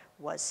for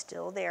was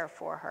still there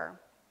for her.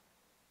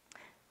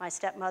 My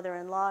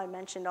stepmother-in-law, I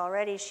mentioned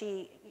already,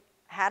 she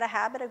had a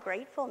habit of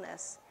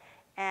gratefulness,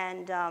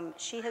 and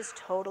she has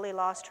totally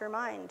lost her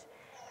mind.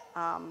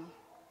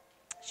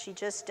 She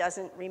just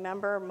doesn't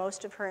remember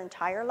most of her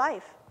entire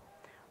life,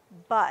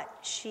 but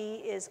she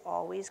is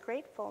always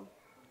grateful.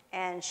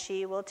 And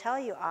she will tell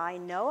you, "I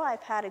know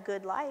I've had a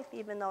good life,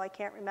 even though I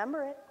can't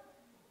remember it."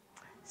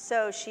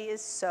 So she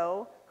is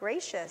so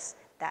gracious.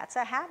 That's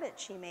a habit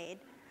she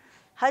made.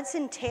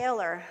 Hudson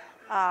Taylor,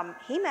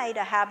 he made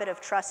a habit of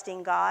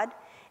trusting God,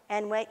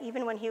 and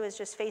even when he was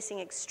just facing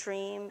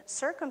extreme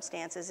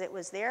circumstances, it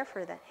was there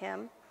for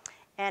him.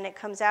 And it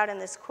comes out in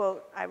this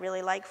quote I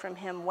really like from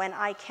him: "When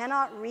I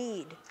cannot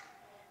read,"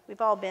 we've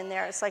all been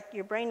there, it's like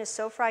your brain is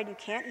so fried you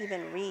can't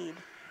even read.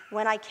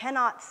 "When I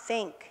cannot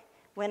think,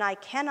 when I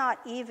cannot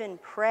even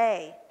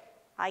pray,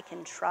 I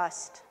can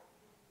trust."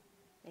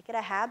 Make it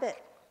a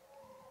habit.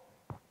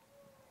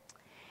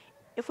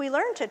 If we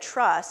learn to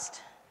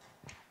trust,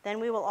 then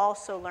we will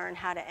also learn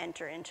how to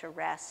enter into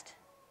rest.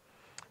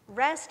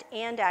 Rest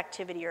and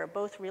activity are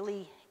both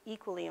really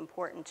equally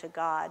important to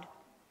God.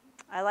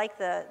 I like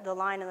the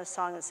line in the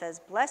song that says,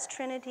 "Blessed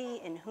Trinity,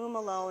 in whom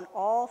alone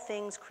all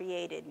things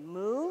created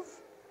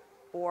move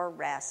or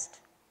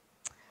rest."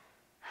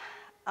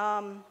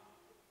 I'm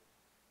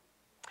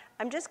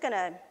just going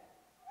to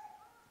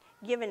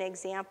give an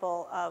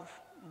example of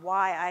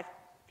why I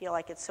feel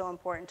like it's so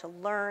important to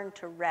learn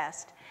to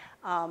rest.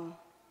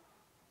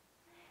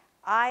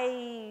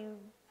 I,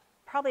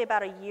 probably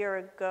about a year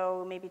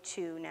ago, maybe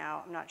 2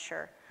 now, I'm not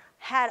sure,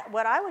 had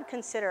what I would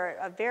consider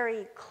a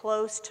very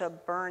close to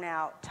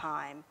burnout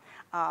time.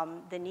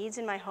 The needs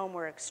in my home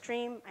were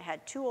extreme. I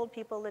had 2 old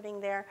people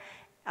living there,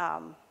 my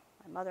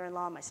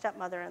mother-in-law, my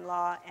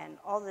stepmother-in-law, and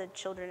all the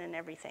children and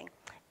everything.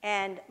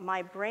 And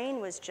my brain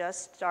was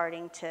just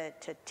starting to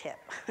tip.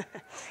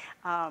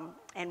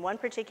 And one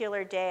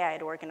particular day, I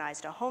had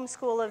organized a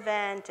homeschool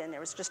event, and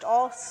there was just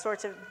all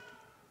sorts of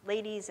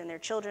ladies and their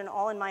children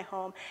all in my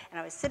home, and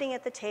I was sitting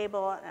at the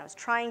table, and I was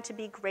trying to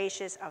be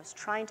gracious. I was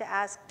trying to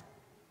ask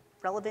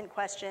relevant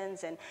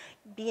questions and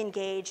be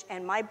engaged,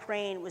 and my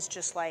brain was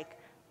just like,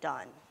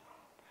 done.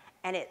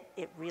 And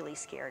it really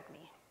scared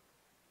me.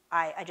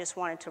 I just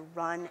wanted to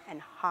run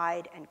and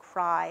hide and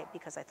cry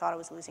because I thought I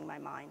was losing my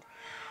mind.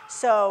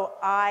 So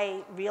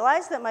I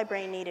realized that my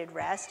brain needed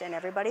rest, and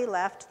everybody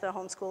left the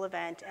homeschool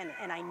event,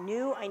 and I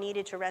knew I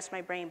needed to rest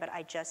my brain, but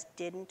I just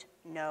didn't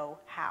know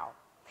how.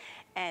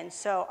 And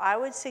so I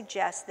would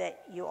suggest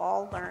that you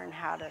all learn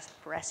how to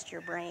rest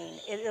your brain.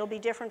 It'll be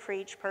different for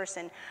each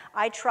person.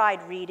 I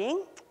tried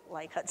reading,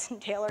 like Hudson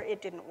Taylor,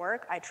 it didn't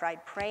work. I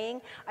tried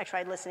praying, I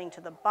tried listening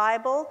to the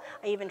Bible,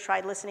 I even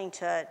tried listening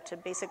to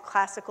basic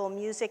classical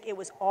music. It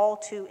was all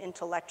too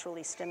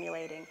intellectually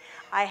stimulating.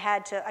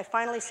 I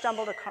finally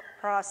stumbled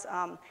across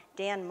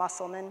Dan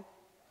Musselman.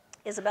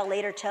 Isabel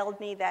later told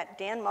me that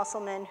Dan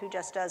Musselman, who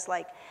just does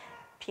like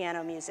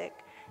piano music,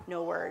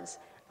 no words,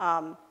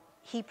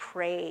 he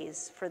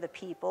prays for the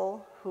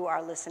people who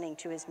are listening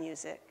to his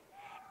music.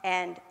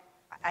 And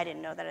I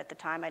didn't know that at the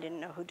time. I didn't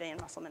know who Dan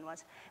Musselman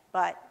was.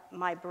 But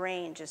my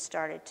brain just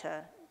started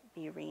to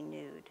be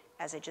renewed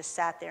as I just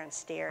sat there and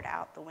stared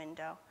out the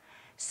window.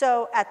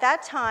 So at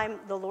that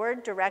time, the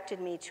Lord directed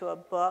me to a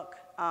book.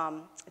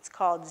 It's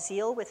called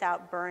Zeal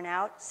Without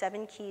Burnout,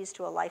 7 Keys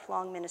to a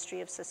Lifelong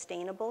Ministry of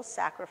Sustainable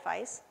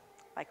Sacrifice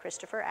by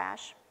Christopher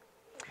Ash.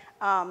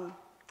 And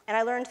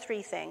I learned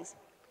 3 things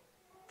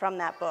from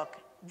that book.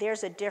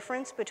 There's a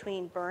difference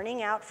between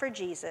burning out for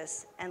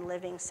Jesus and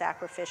living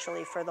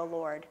sacrificially for the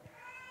Lord.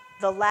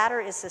 The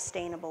latter is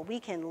sustainable. We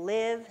can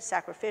live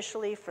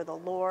sacrificially for the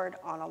Lord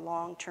on a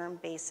long-term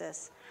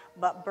basis,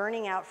 but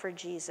burning out for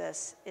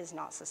Jesus is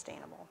not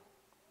sustainable.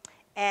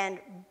 And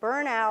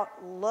burnout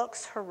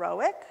looks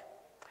heroic,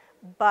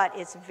 but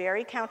it's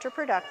very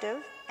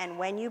counterproductive. And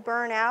when you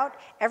burn out,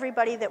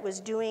 everybody that was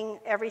doing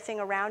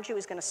everything around you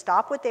is going to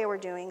stop what they were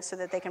doing so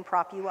that they can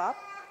prop you up.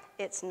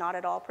 It's not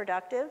at all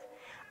productive.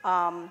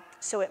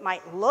 So it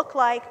might look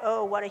like,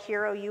 oh, what a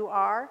hero you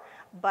are,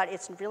 but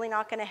it's really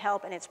not going to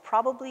help, and it's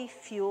probably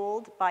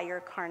fueled by your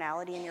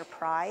carnality and your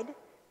pride.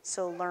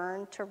 So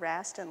learn to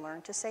rest and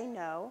learn to say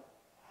no.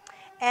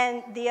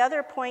 And the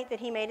other point that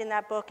he made in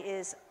that book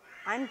is,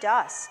 I'm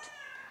dust.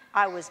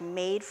 I was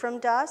made from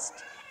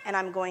dust, and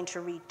I'm going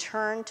to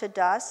return to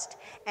dust.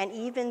 And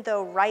even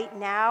though right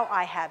now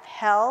I have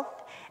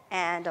health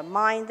and a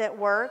mind that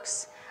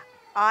works,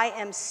 I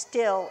am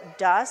still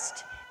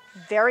dust,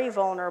 very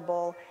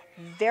vulnerable,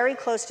 very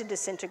close to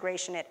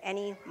disintegration at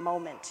any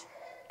moment.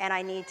 And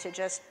I need to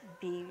just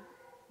be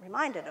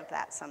reminded of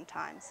that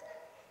sometimes.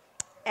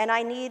 And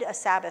I need a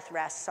Sabbath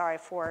rest. Sorry,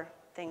 4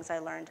 things I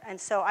learned. And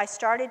so I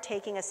started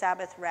taking a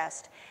Sabbath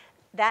rest.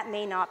 That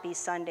may not be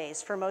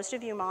Sundays. For most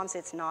of you moms,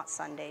 it's not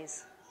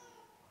Sundays.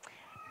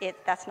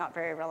 That's not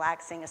very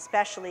relaxing,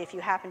 especially if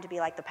you happen to be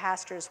like the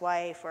pastor's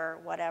wife or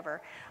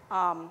whatever.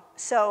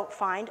 So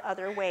find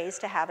other ways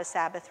to have a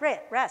Sabbath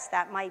rest.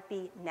 That might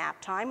be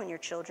nap time when your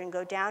children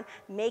go down.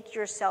 Make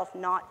yourself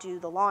not do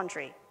the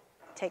laundry.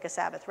 Take a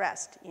Sabbath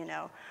rest, you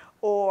know.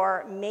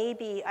 Or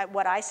maybe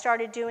what I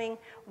started doing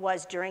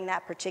was during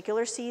that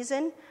particular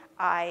season,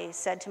 I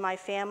said to my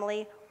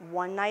family,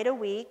 1 night a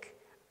week,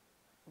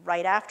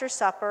 right after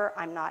supper,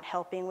 I'm not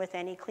helping with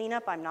any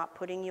cleanup. I'm not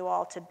putting you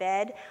all to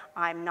bed.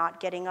 I'm not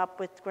getting up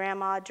with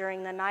grandma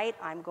during the night.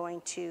 I'm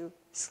going to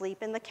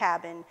sleep in the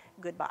cabin.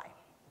 Goodbye.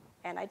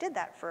 And I did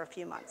that for a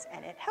few months,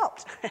 and it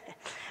helped.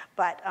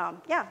 But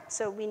yeah,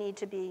 so we need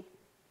to be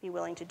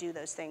willing to do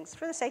those things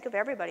for the sake of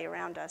everybody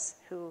around us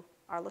who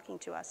are looking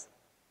to us.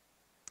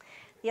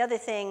 The other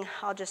thing,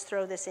 I'll just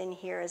throw this in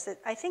here, is that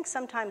I think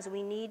sometimes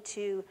we need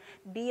to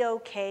be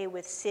okay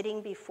with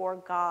sitting before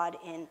God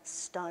in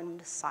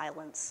stunned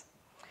silence.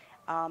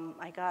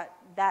 I got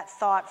that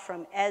thought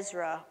from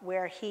Ezra,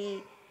 where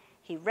he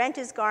rent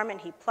his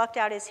garment, he plucked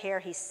out his hair,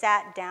 he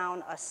sat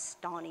down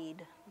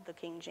astonied, the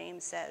King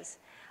James says.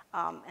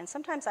 And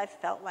sometimes I've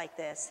felt like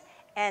this.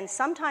 And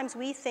sometimes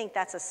we think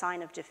that's a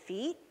sign of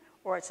defeat,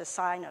 or it's a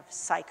sign of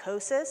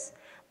psychosis.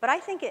 But I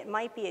think it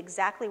might be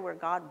exactly where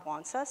God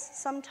wants us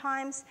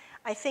sometimes.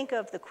 I think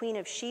of the Queen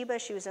of Sheba.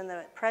 She was in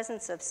the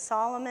presence of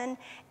Solomon,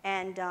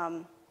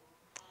 and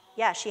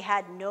yeah, she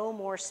had no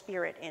more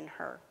spirit in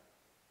her.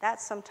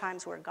 That's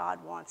sometimes where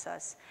God wants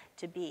us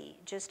to be,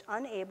 just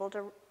unable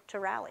to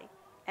rally,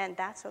 and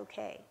that's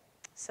okay.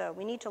 So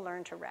we need to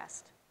learn to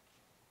rest.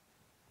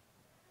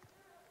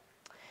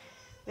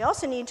 We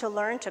also need to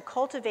learn to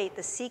cultivate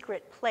the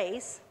secret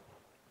place.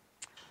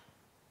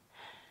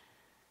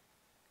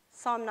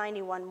 Psalm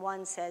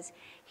 91:1 says,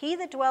 "He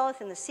that dwelleth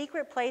in the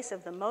secret place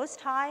of the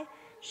Most High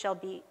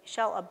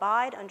shall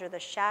abide under the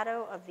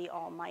shadow of the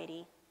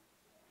Almighty."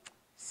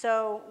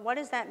 So what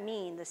does that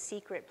mean, the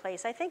secret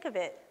place? I think of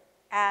it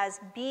as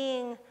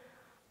being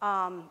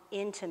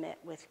intimate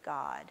with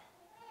God.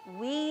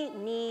 We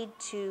need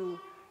to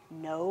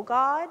know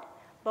God,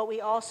 but we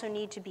also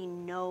need to be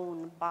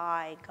known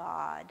by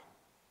God.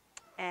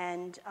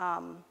 And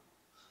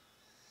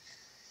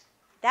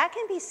that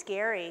can be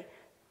scary.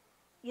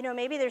 You know,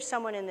 maybe there's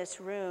someone in this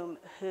room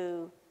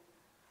who,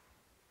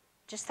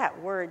 just that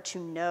word, to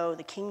know,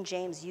 the King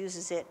James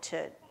uses it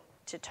to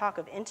talk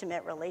of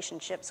intimate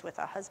relationships with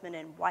a husband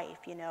and wife,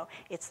 you know.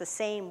 It's the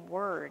same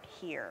word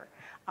here.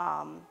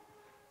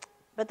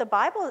 But the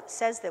Bible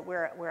says that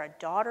we're a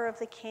daughter of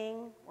the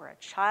King, we're a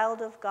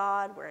child of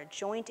God, we're a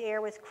joint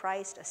heir with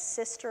Christ, a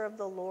sister of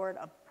the Lord,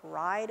 a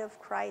bride of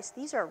Christ.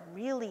 These are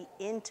really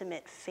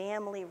intimate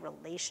family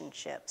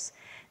relationships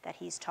that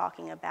he's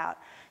talking about.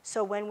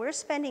 So when we're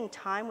spending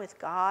time with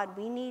God,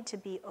 we need to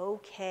be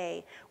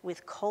okay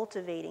with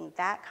cultivating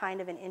that kind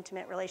of an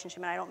intimate relationship.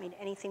 And I don't mean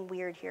anything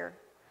weird here.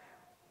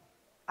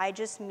 I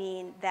just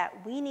mean that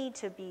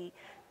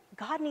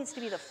God needs to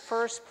be the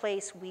first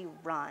place we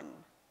run.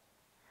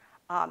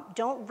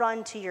 Don't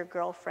run to your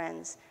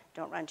girlfriends.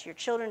 Don't run to your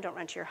children. Don't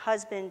run to your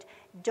husband.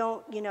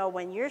 Don't,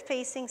 when you're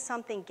facing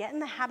something, get in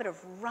the habit of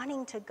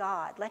running to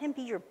God. Let him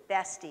be your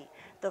bestie,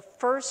 the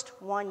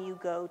first one you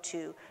go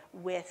to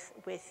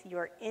with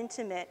your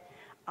intimate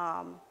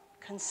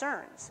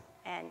concerns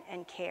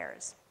and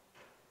cares.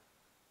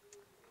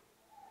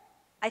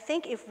 I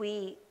think if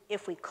we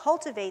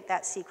cultivate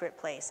that secret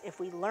place, if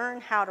we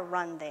learn how to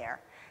run there,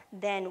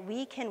 then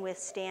we can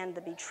withstand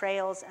the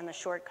betrayals and the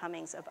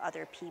shortcomings of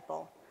other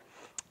people.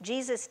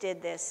 Jesus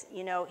did this.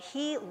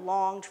 He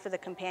longed for the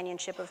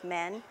companionship of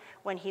men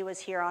when he was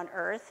here on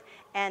earth,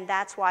 and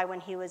that's why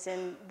when he was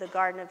in the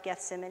Garden of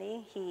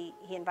Gethsemane, he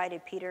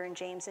invited Peter and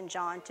James and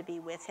John to be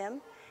with him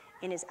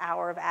in his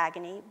hour of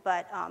agony,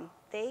 but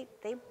they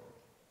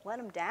let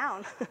him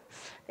down.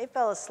 They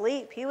fell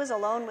asleep. He was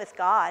alone with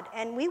God,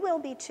 and we will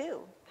be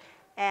too.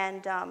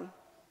 And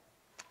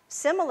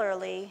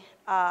similarly,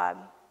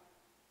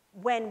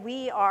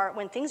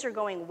 when things are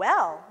going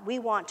well, we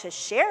want to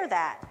share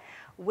that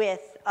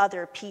with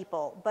other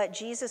people. But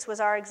Jesus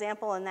was our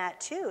example in that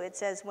too. It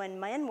says when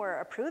men were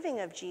approving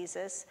of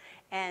Jesus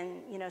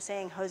and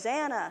saying,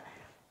 Hosanna,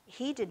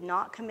 he did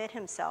not commit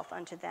himself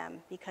unto them,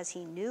 because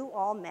he knew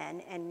all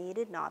men and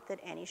needed not that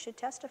any should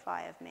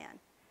testify of man.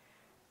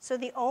 So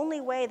the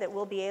only way that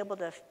we'll be able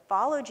to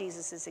follow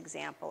Jesus'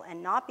 example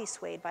and not be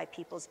swayed by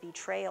people's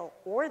betrayal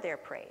or their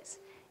praise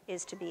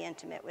is to be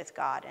intimate with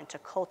God and to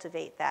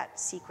cultivate that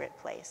secret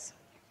place.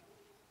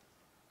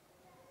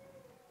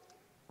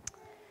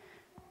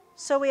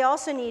 So we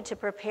also need to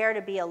prepare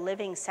to be a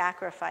living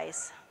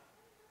sacrifice.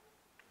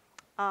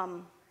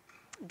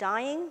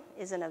 Dying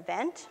is an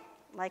event,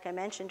 like I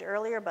mentioned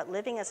earlier, but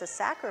living as a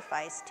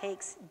sacrifice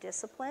takes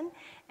discipline,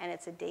 and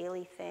it's a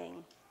daily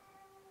thing.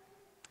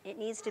 It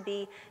needs to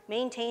be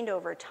maintained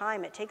over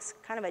time. It takes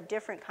kind of a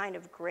different kind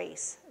of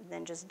grace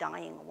than just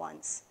dying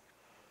once.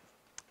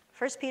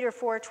 1 Peter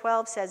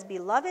 4:12 says,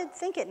 Beloved,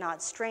 think it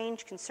not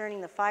strange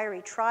concerning the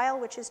fiery trial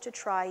which is to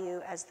try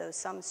you, as though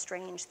some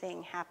strange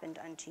thing happened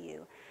unto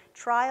you.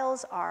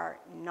 Trials are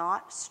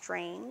not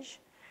strange.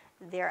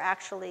 They're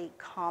actually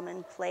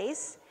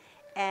commonplace,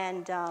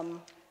 and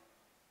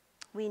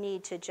we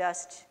need to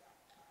just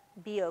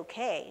be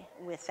okay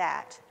with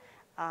that.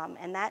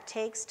 And that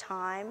takes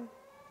time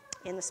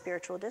in the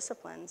spiritual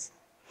disciplines.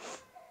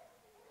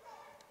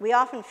 We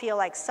often feel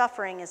like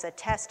suffering is a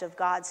test of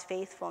God's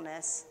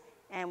faithfulness,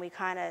 and we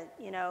kind of,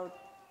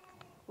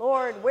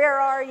 Lord, where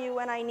are you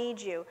when I need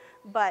you?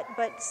 But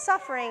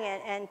suffering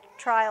and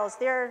trials,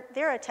 they're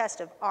a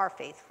test of our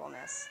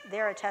faithfulness.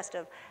 They're a test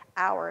of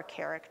our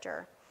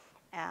character.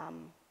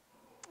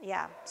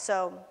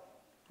 So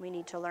we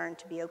need to learn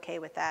to be okay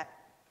with that.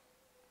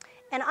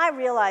 And I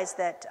realize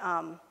that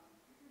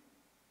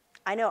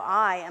I know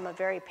I am a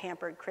very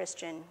pampered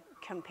Christian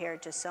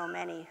compared to so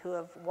many who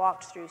have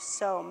walked through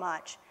so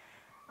much.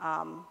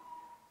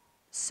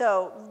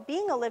 So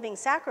being a living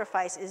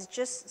sacrifice is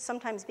just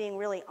sometimes being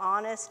really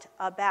honest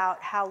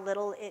about how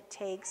little it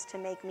takes to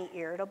make me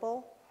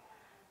irritable,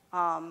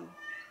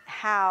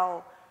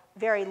 how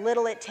very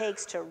little it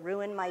takes to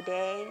ruin my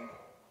day,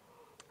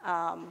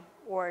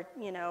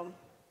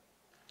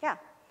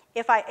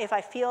 If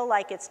I feel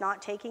like it's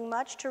not taking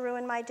much to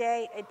ruin my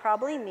day, it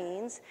probably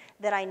means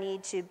that I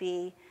need to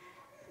be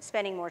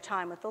spending more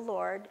time with the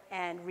Lord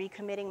and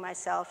recommitting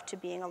myself to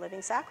being a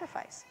living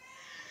sacrifice.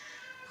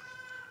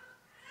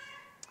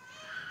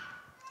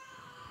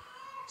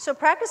 So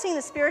practicing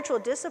the spiritual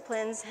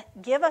disciplines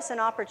give us an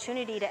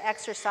opportunity to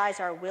exercise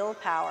our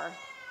willpower.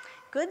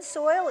 Good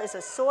soil is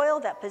a soil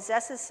that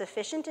possesses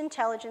sufficient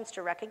intelligence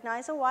to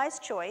recognize a wise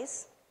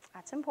choice.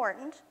 That's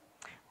important.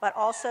 But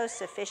also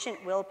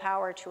sufficient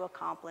willpower to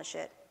accomplish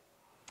it.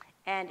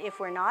 And if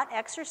we're not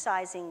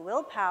exercising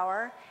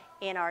willpower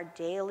in our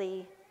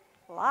daily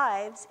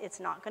lives, it's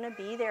not going to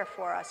be there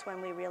for us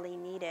when we really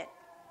need it.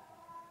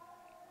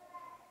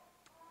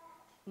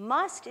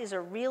 Must is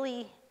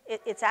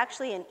it's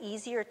actually an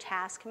easier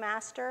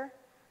taskmaster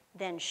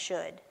than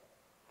should.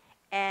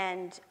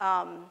 And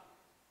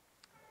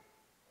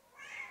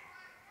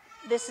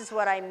this is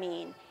what I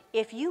mean.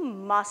 If you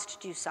must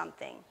do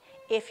something,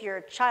 if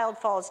your child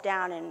falls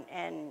down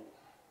and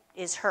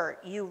is hurt,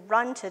 you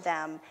run to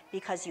them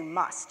because you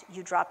must.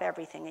 You drop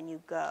everything and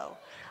you go.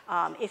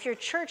 If your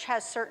church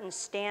has certain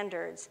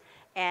standards,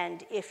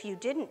 and if you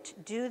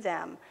didn't do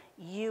them,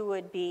 you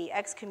would be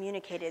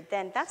excommunicated,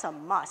 then that's a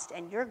must,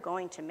 and you're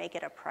going to make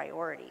it a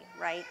priority,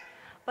 right?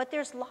 But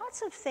there's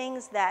lots of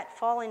things that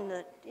fall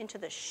into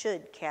the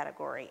should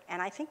category,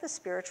 and I think the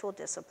spiritual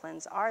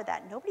disciplines are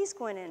that. Nobody's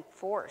going to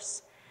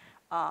enforce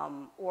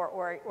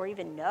or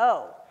even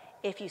know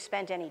if you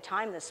spent any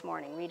time this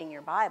morning reading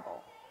your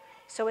Bible.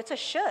 So it's a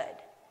should.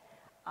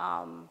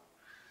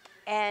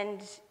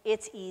 And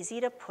it's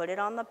easy to put it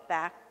on the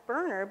back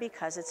burner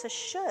because it's a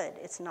should.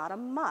 It's not a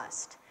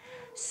must.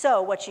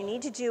 So what you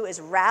need to do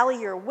is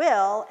rally your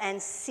will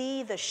and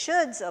see the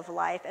shoulds of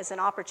life as an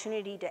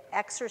opportunity to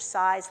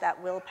exercise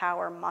that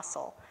willpower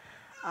muscle.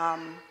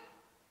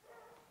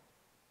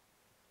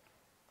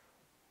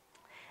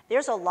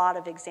 There's a lot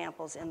of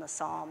examples in the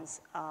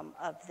Psalms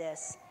of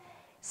this.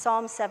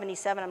 Psalm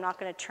 77, I'm not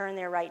going to turn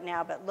there right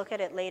now, but look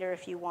at it later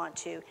if you want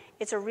to.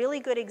 It's a really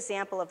good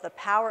example of the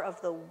power of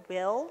the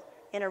will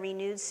in a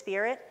renewed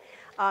spirit.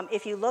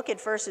 If you look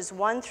at verses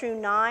 1 through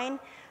 9,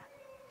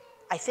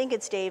 I think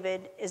it's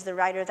David is the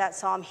writer of that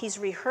psalm. He's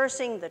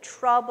rehearsing the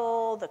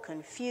trouble, the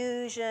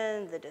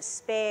confusion, the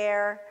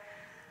despair.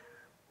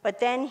 But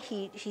then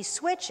he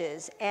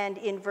switches, and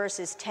in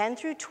verses 10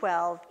 through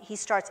 12, he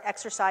starts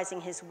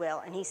exercising his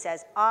will, and he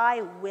says,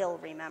 I will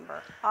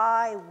remember,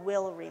 I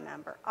will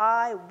remember,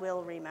 I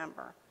will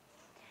remember.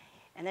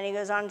 And then he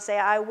goes on to say,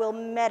 I will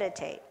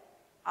meditate,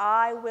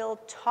 I will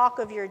talk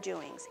of your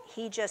doings.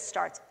 He just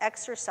starts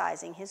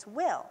exercising his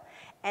will.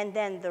 And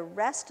then the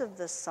rest of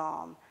the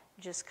psalm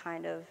just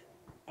kind of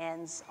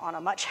ends on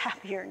a much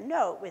happier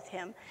note with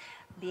him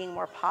being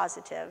more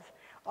positive.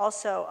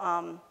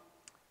 Also,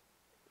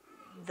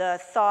 the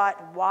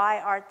thought, why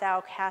art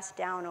thou cast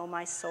down, O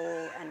my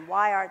soul, and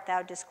why art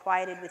thou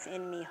disquieted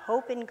within me?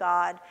 Hope in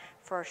God,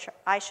 for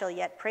I shall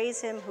yet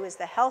praise him, who is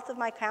the health of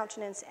my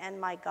countenance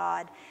and my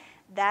God.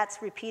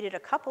 That's repeated a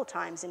couple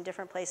times in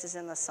different places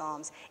in the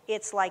Psalms.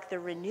 It's like the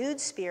renewed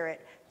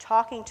spirit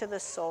talking to the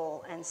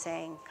soul and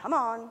saying, come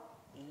on,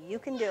 you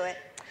can do it,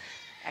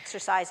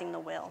 exercising the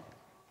will.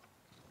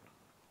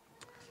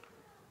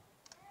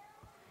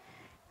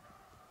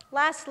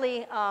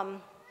 Lastly,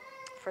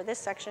 for this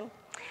section,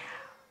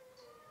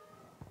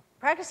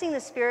 practicing the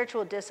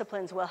spiritual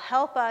disciplines will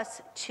help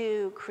us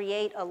to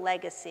create a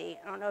legacy.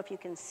 I don't know if you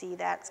can see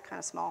that, it's kind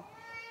of small.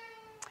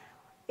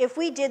 If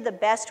we did the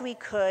best we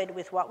could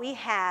with what we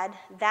had,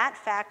 that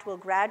fact will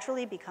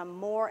gradually become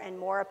more and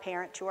more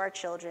apparent to our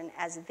children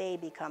as they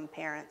become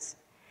parents.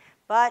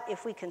 But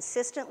if we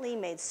consistently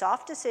made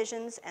soft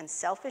decisions and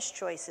selfish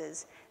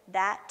choices,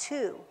 that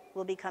too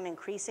will become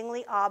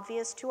increasingly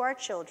obvious to our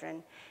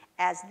children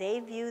as they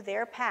view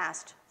their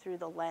past through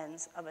the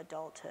lens of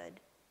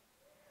adulthood.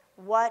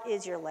 What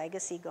is your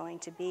legacy going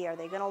to be? Are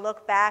they going to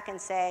look back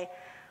and say,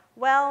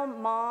 well,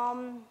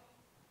 Mom,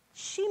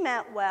 she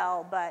meant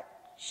well, but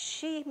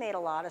she made a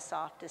lot of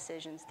soft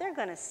decisions. They're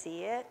going to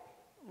see it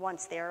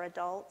once they're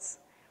adults.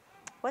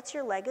 What's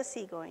your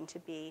legacy going to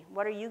be?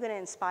 What are you going to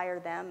inspire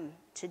them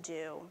to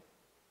do?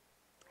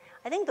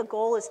 I think the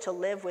goal is to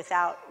live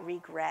without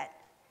regret.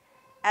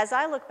 As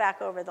I look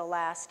back over the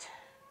last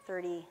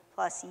 30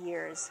 plus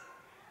years,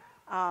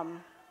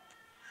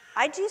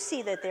 I do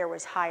see that there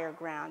was higher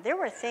ground. There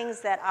were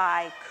things that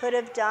I could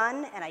have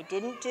done and I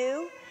didn't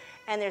do,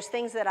 and there's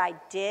things that I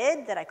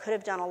did that I could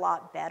have done a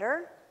lot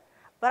better.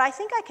 But I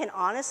think I can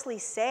honestly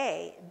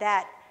say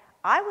that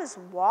I was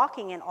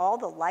walking in all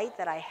the light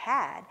that I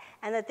had,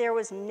 and that there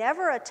was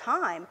never a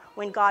time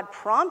when God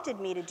prompted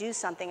me to do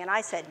something and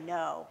I said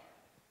no.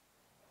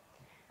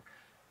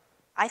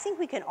 I think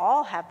we can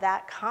all have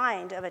that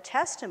kind of a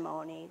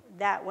testimony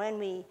that when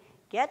we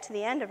get to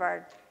the end of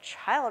our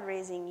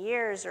child-raising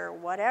years or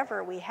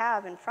whatever we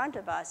have in front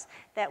of us,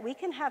 that we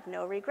can have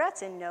no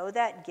regrets and know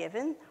that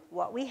given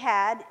what we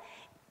had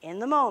in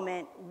the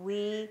moment,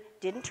 we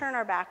didn't turn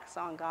our backs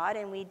on God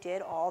and we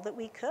did all that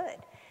we could.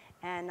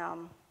 And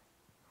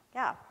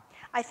yeah,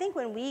 I think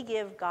when we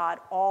give God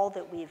all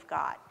that we've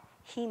got,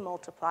 he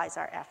multiplies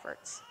our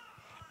efforts.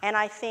 And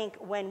I think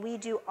when we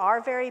do our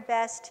very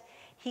best,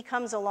 he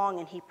comes along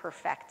and he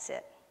perfects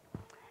it.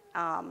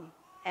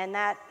 And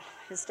that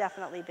has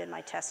definitely been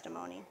my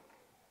testimony.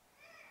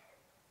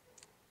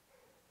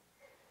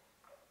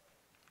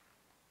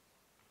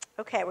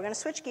 Okay, we're going to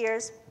switch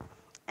gears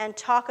and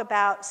talk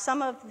about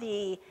some of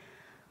the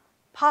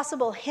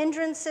possible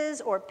hindrances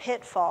or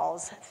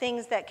pitfalls,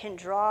 things that can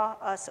draw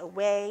us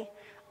away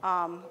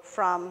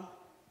from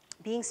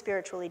being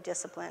spiritually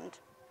disciplined.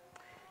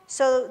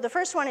 So the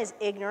first one is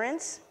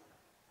ignorance.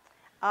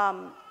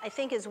 I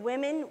think as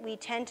women, we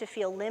tend to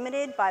feel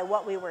limited by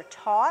what we were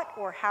taught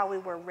or how we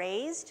were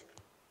raised.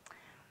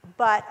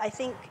 But I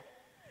think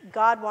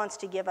God wants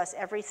to give us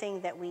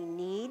everything that we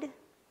need.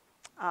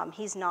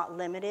 He's not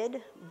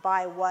limited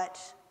by what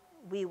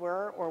we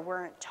were or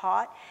weren't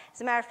taught.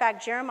 As a matter of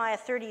fact, Jeremiah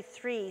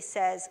 33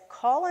 says,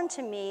 "Call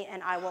unto me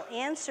and I will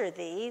answer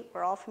thee."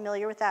 We're all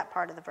familiar with that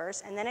part of the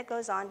verse. And then it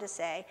goes on to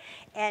say,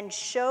 "And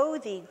show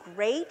thee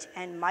great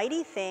and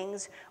mighty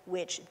things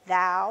which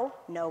thou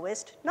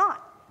knowest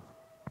not."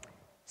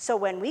 So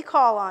when we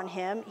call on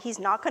him, he's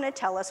not going to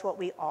tell us what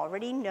we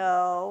already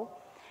know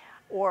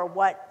or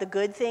what the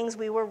good things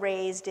we were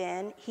raised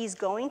in. He's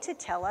going to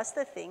tell us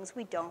the things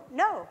we don't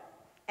know.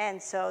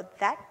 And so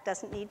that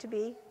doesn't need to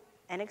be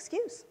an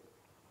excuse.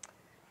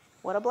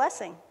 What a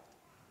blessing.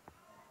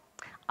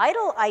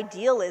 Idle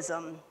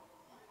idealism.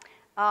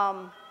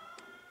 I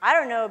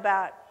don't know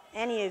about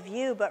any of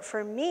you, but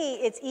for me,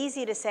 it's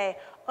easy to say,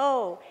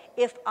 oh,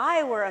 if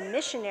I were a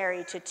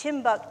missionary to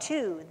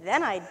Timbuktu,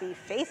 then I'd be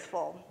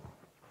faithful.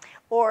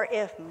 Or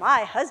if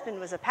my husband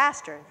was a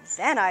pastor,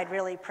 then I'd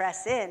really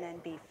press in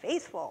and be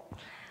faithful.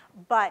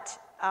 But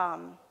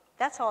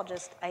that's all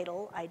just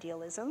idle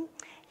idealism.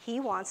 He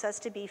wants us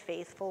to be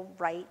faithful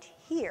right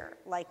here,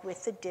 like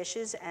with the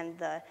dishes and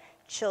the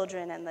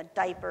children and the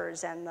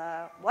diapers and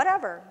the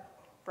whatever.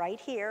 Right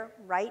here,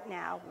 right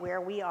now, where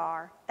we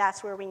are,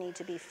 that's where we need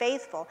to be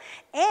faithful.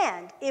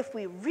 And if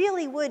we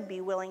really would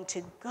be willing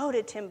to go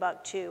to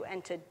Timbuktu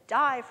and to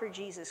die for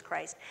Jesus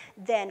Christ,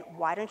 then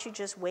why don't you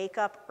just wake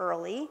up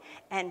early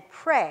and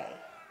pray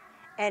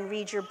and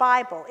read your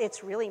Bible?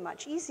 It's really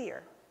much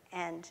easier,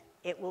 and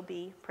it will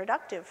be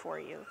productive for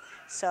you.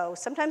 So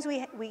sometimes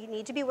we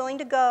need to be willing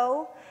to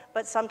go,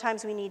 but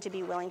sometimes we need to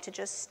be willing to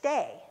just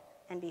stay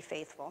and be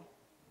faithful.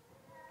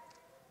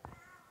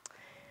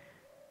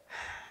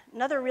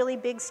 Another really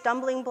big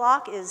stumbling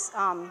block is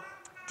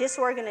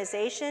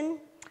disorganization.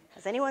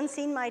 Has anyone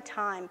seen my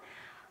time?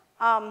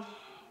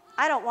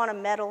 I don't want to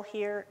meddle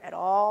here at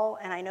all,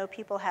 and I know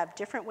people have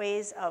different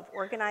ways of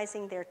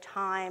organizing their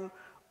time,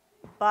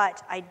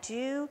 but I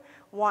do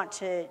want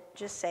to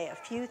just say a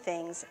few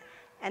things,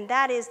 and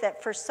that is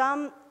that for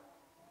some,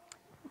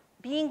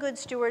 being good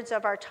stewards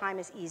of our time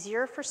is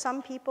easier for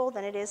some people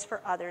than it is for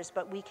others,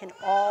 but we can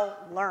all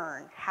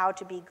learn how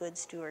to be good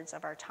stewards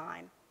of our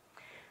time.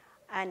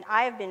 And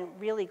I have been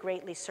really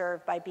greatly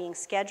served by being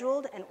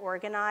scheduled and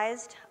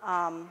organized.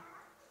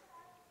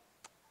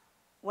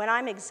 When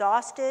I'm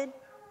exhausted,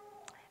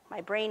 my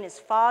brain is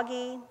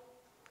foggy,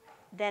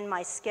 then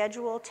my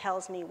schedule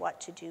tells me what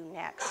to do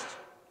next.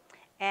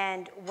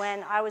 And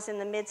when I was in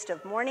the midst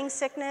of morning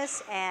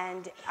sickness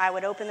and I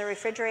would open the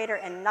refrigerator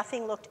and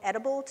nothing looked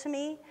edible to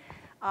me,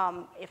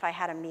 if I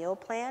had a meal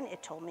plan,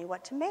 it told me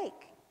what to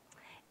make.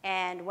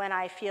 And when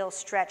I feel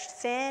stretched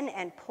thin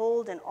and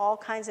pulled in all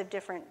kinds of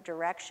different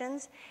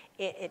directions,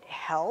 it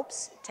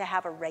helps to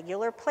have a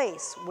regular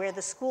place where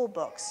the school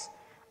books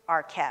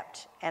are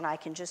kept, and I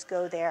can just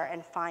go there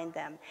and find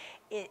them.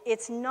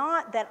 It's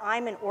not that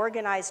I'm an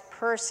organized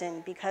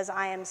person because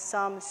I am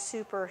some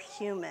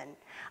superhuman.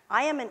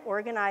 I am an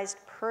organized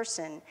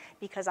person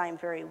because I'm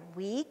very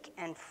weak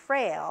and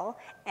frail,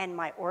 and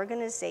my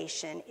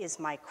organization is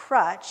my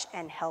crutch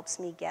and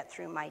helps me get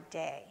through my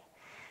day.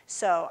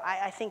 So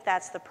I think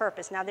that's the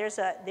purpose. Now, there's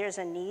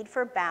a need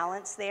for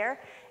balance there.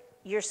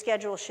 Your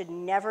schedule should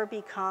never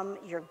become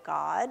your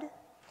God.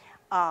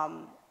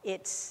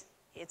 It's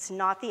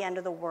not the end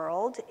of the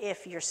world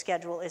if your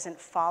schedule isn't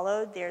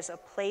followed. There's a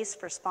place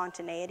for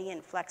spontaneity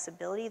and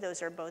flexibility.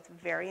 Those are both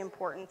very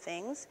important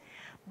things.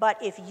 But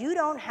if you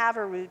don't have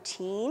a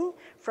routine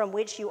from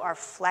which you are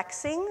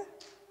flexing,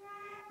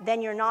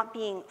 then you're not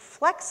being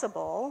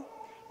flexible,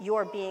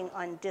 you're being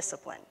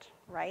undisciplined,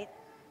 right?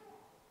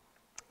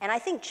 And I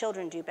think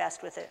children do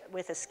best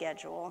with a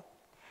schedule.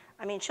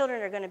 I mean,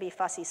 children are going to be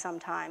fussy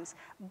sometimes,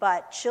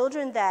 but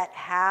children that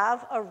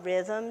have a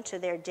rhythm to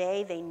their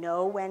day, they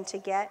know when to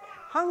get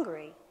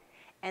hungry,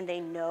 and they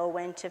know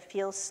when to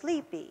feel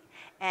sleepy,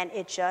 and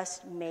it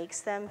just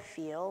makes them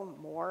feel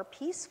more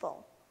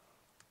peaceful.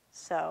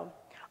 So,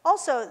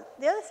 also,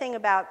 the other thing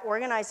about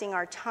organizing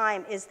our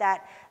time is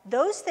that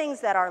those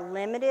things that are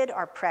limited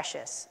are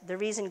precious. The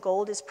reason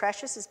gold is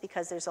precious is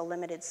because there's a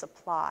limited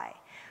supply.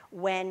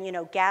 When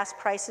gas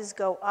prices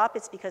go up,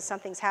 it's because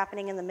something's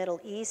happening in the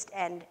Middle East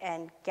and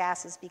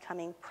gas is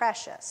becoming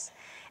precious.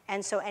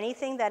 And so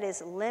anything that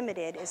is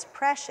limited is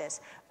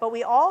precious. But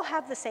we all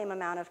have the same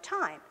amount of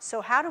time. So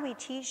how do we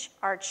teach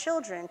our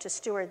children to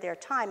steward their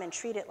time and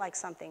treat it like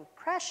something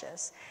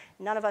precious?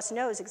 None of us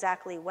knows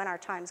exactly when our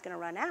time's going to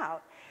run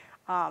out.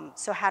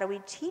 So how do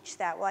we teach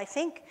that? Well, I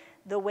think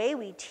the way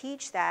we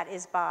teach that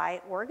is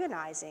by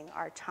organizing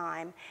our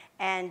time.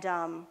 And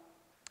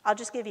I'll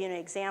just give you an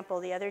example.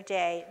 The other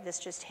day, this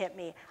just hit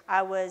me.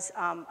 I was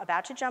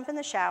about to jump in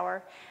the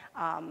shower.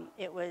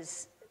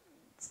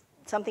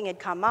 Something had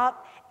come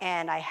up,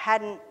 and I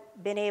hadn't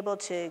been able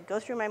to go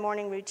through my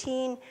morning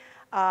routine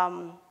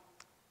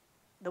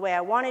the way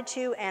I wanted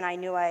to, and I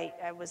knew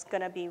I was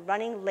going to be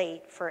running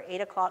late for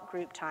 8 o'clock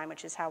group time,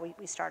 which is how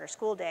we start our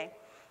school day.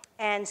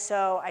 And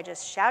so I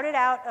just shouted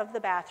out of the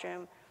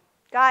bathroom,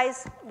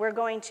 guys, we're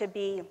going to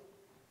be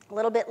a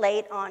little bit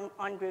late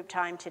on group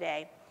time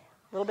today.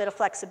 A little bit of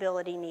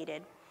flexibility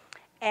needed.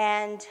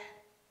 And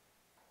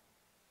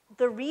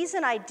the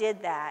reason I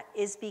did that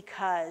is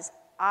because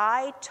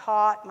I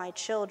taught my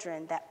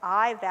children that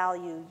I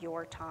value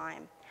your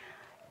time.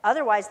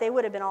 Otherwise, they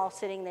would have been all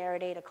sitting there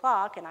at 8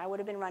 o'clock, and I would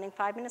have been running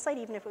 5 minutes late,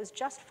 even if it was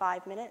just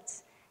 5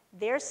 minutes.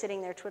 They're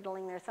sitting there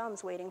twiddling their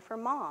thumbs waiting for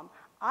mom.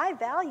 I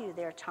value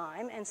their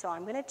time, and so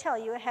I'm going to tell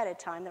you ahead of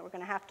time that we're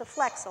going to have to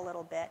flex a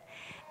little bit.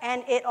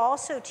 And it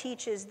also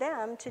teaches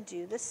them to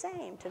do the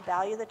same, to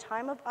value the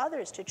time of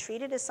others, to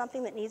treat it as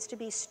something that needs to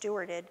be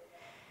stewarded.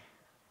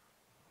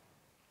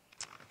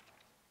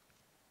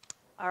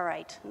 All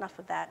right, enough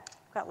of that.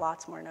 I've got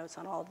lots more notes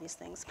on all of these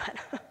things.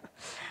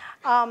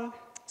 But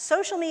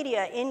social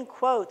media, in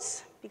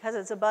quotes, because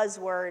it's a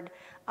buzzword,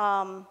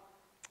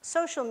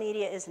 social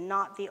media is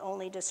not the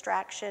only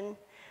distraction.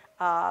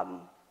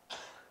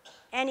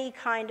 Any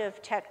kind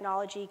of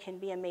technology can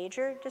be a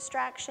major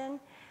distraction,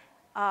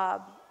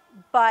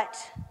 but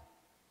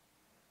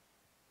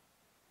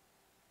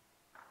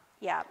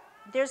yeah,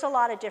 there's a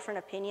lot of different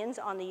opinions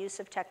on the use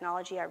of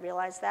technology. I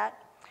realize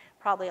that.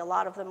 Probably a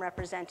lot of them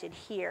represented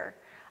here.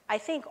 I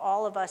think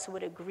all of us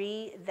would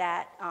agree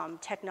that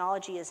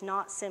technology is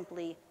not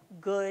simply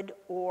good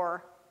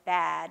or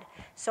bad.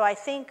 So I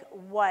think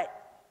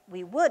what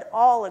we would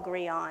all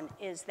agree on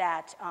is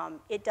that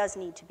it does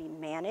need to be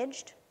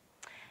managed.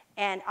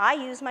 And I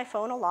use my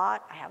phone a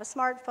lot. I have a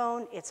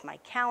smartphone. It's my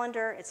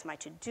calendar. It's my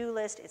to-do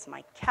list. It's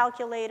my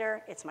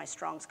calculator. It's my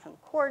Strong's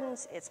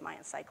Concordance. It's my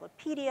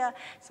encyclopedia.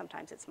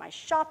 Sometimes it's my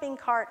shopping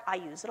cart. I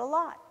use it a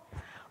lot.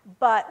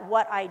 But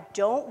what I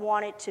don't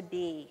want it to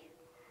be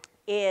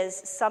is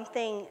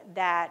something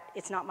that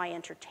it's not my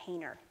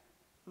entertainer,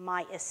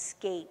 my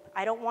escape.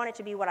 I don't want it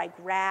to be what I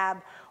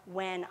grab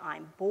when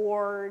I'm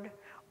bored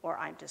or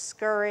I'm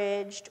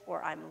discouraged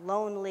or I'm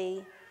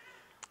lonely.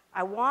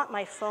 I want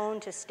my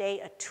phone to stay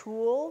a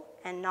tool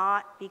and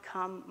not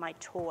become my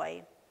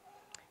toy.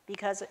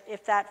 Because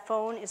if that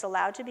phone is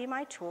allowed to be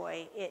my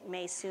toy, it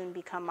may soon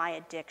become my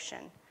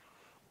addiction.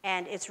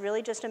 And it's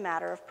really just a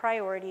matter of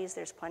priorities.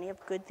 There's plenty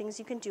of good things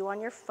you can do on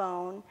your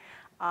phone,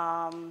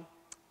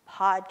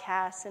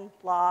 podcasts and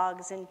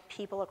blogs and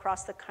people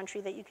across the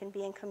country that you can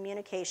be in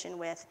communication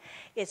with.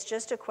 It's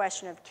just a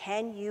question of,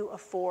 can you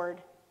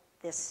afford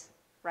this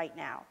right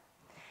now?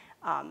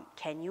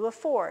 Can you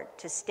afford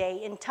to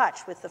stay in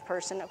touch with the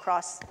person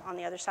across on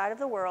the other side of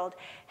the world?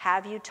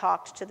 Have you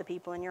talked to the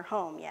people in your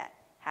home yet?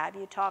 Have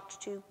you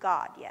talked to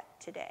God yet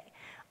today?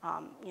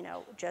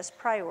 Just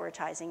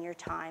prioritizing your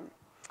time.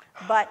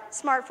 But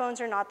smartphones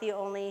are not the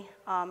only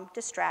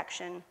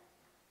distraction.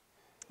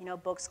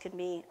 Books can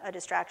be a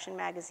distraction,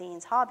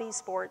 magazines, hobbies,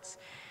 sports,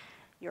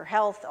 your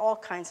health, all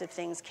kinds of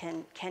things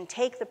can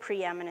take the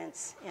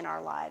preeminence in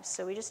our lives.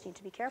 So we just need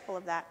to be careful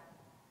of that.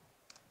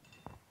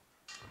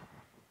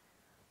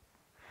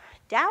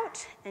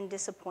 Doubt and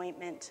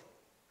disappointment.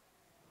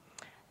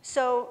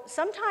 So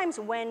sometimes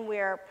when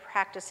we're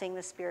practicing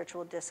the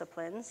spiritual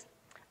disciplines,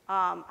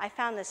 I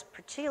found this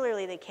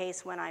particularly the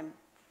case when I'm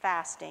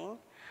fasting,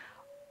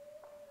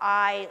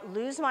 I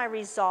lose my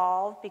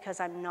resolve because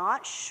I'm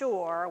not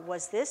sure,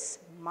 was this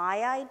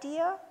my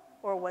idea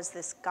or was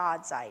this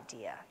God's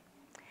idea?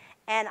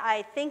 And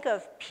I think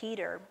of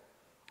Peter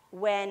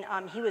when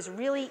he was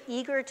really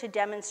eager to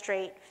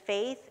demonstrate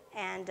faith,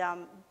 and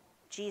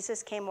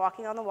Jesus came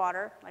walking on the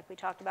water, like we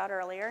talked about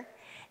earlier,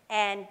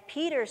 and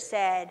Peter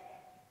said,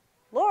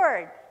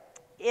 "Lord,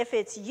 if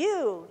it's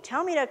you,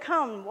 tell me to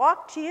come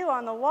walk to you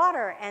on the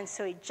water." And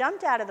so he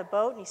jumped out of the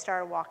boat and he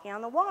started walking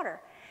on the water.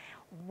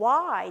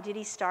 Why did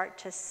he start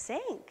to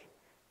sink?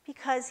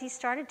 Because he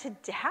started to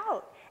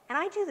doubt. And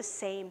I do the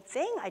same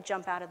thing. I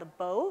jump out of the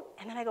boat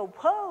and then I go,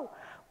 whoa,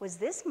 was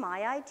this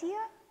my idea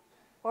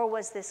or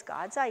was this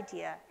God's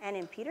idea? And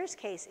in Peter's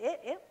case,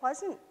 it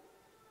wasn't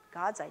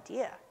God's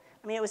idea.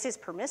 I mean, it was his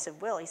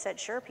permissive will. He said,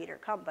 "Sure, Peter,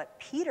 come." But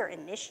Peter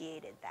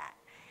initiated that.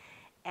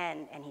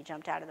 And he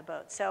jumped out of the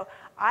boat. So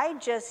I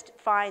just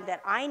find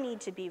that I need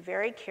to be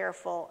very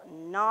careful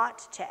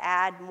not to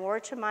add more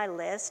to my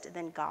list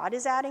than God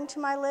is adding to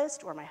my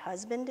list or my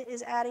husband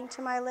is adding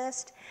to my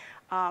list.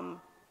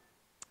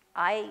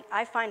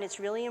 I find it's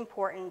really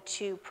important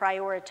to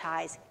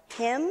prioritize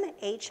Him,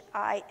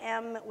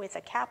 H-I-M with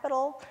a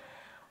capital,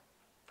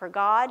 for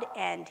God,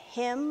 and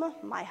Him,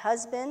 my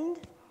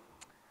husband,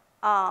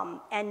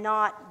 and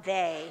not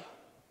they.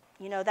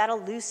 That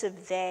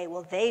elusive they,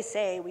 well, they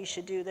say we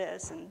should do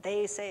this, and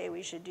they say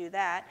we should do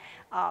that.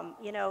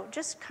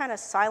 Just kind of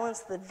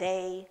silence the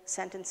they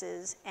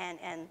sentences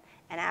and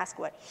ask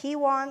what He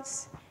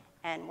wants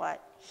and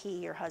what He,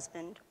 your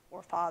husband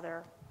or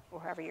father, or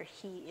whoever your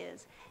He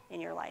is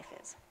in your life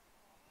is.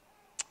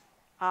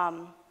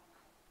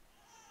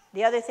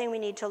 The other thing we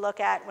need to look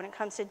at when it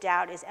comes to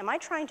doubt is, am I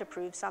trying to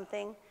prove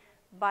something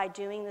by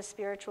doing the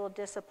spiritual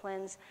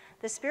disciplines?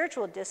 The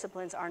spiritual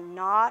disciplines are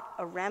not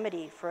a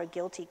remedy for a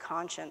guilty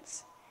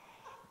conscience.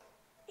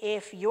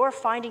 If you're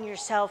finding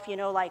yourself,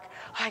 like,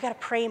 I got to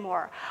pray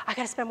more, I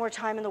got to spend more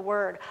time in the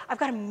Word, I've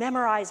got to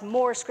memorize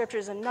more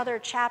scriptures, another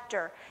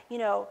chapter,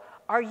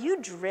 are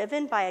you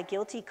driven by a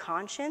guilty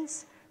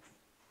conscience?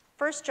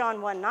 1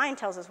 John 1:9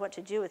 tells us what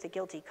to do with a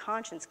guilty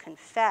conscience.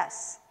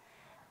 Confess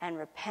and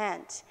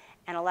repent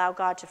and allow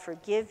God to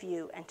forgive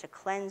you and to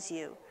cleanse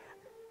you.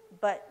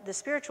 but the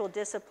spiritual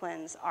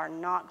disciplines are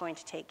not going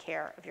to take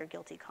care of your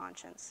guilty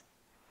conscience.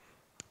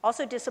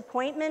 Also,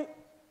 disappointment.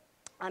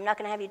 I'm not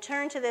going to have you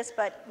turn to this,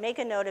 but make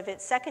a note of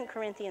it. 2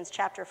 Corinthians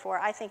chapter 4,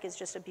 I think, is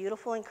just a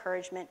beautiful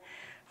encouragement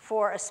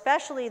for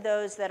especially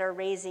those that are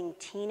raising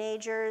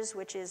teenagers,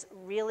 which is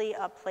really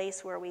a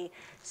place where we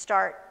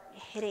start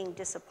hitting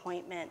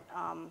disappointment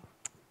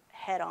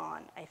head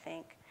on, I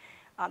think.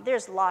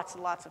 There's lots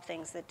and lots of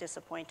things that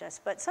disappoint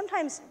us, but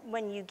sometimes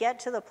when you get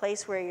to the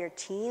place where your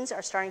teens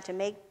are starting to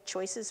make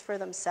choices for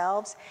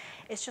themselves,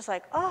 it's just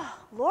like, oh,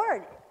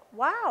 Lord,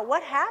 wow,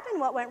 what happened?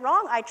 What went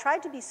wrong? I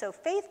tried to be so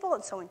faithful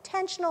and so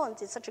intentional and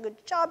did such a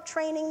good job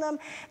training them,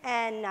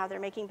 and now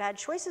they're making bad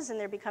choices and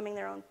they're becoming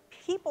their own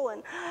people,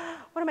 and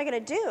what am I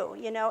going to do?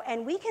 You know,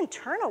 and we can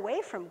turn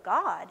away from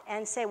God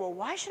and say, well,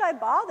 why should I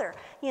bother,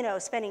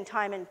 spending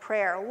time in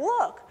prayer?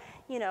 Look,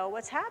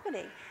 what's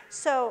happening.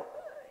 So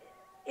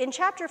in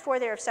chapter 4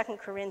 there of 2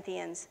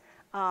 Corinthians,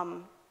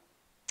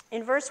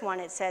 in verse 1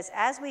 it says,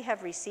 as we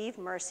have received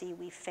mercy,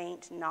 we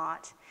faint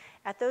not.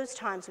 At those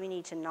times we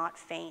need to not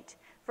faint.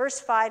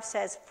 Verse 5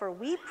 says, for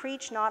we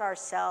preach not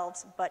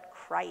ourselves, but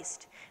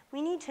Christ.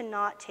 We need to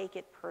not take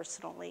it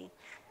personally.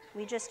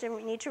 We just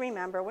need to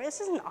remember, well,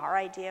 this isn't our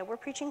idea. We're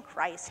preaching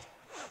Christ.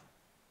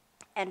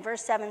 And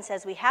verse 7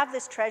 says, we have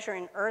this treasure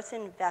in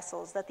earthen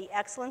vessels, that the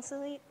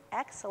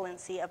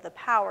excellency of the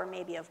power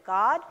may be of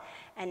God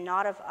and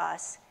not of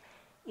us.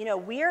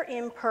 We're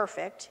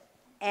imperfect,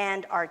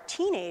 and our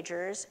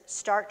teenagers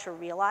start to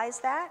realize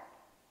that,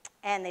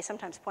 and they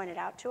sometimes point it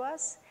out to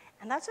us,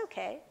 and that's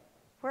okay.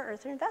 We're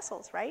earthen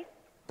vessels, right?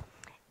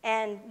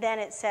 And then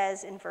it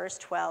says in verse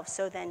 12,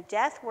 so then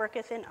death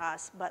worketh in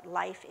us, but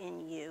life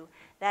in you.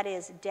 That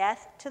is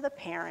death to the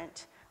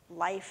parent,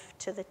 life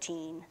to the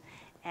teen.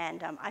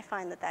 And I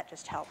find that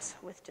just helps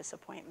with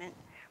disappointment.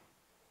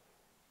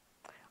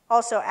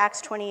 Also,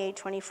 Acts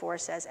 28:24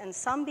 says, and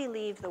some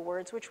believed the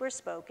words which were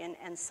spoken,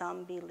 and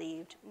some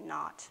believed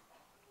not.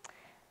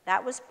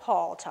 That was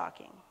Paul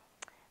talking,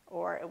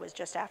 or it was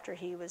just after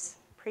he was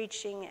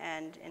preaching,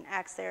 and in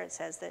Acts there it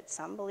says that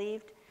some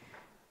believed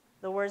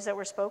the words that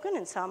were spoken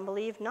and some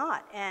believed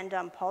not. And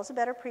Paul's a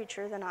better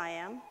preacher than I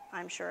am,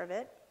 I'm sure of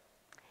it.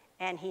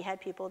 And he had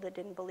people that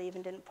didn't believe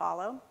and didn't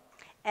follow.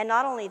 And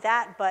not only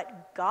that,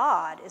 but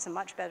God is a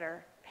much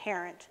better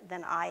parent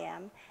than I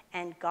am,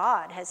 and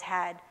God has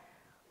had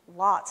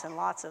lots and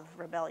lots of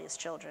rebellious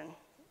children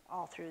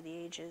all through the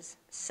ages.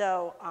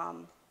 So,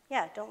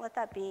 don't let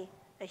that be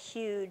a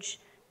huge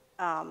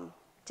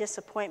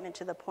disappointment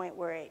to the point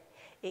where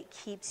it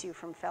keeps you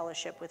from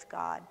fellowship with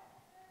God.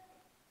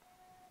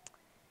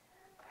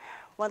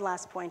 One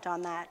last point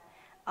on that.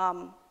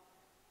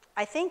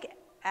 I think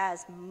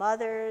as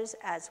mothers,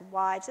 as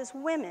wives, as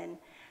women,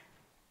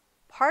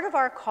 part of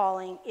our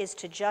calling is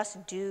to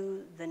just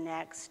do the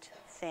next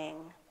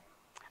thing.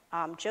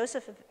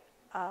 Joseph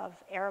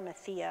of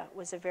Arimathea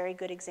was a very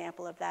good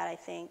example of that, I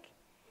think.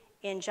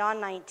 In John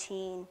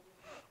 19,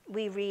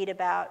 we read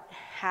about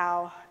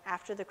how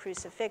after the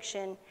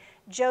crucifixion,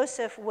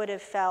 Joseph would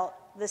have felt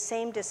the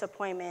same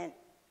disappointment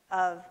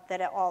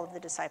that all of the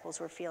disciples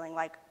were feeling,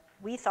 like,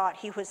 we thought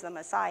he was the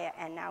Messiah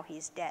and now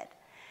he's dead.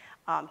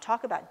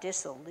 Talk about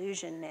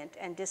disillusionment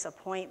and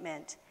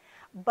disappointment.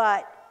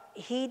 But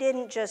he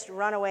didn't just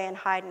run away and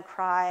hide and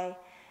cry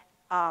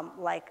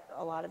like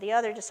a lot of the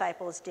other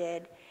disciples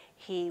did.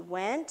 He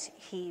went,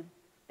 he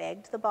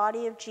begged the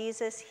body of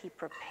Jesus, he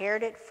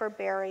prepared it for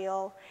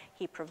burial,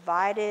 he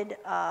provided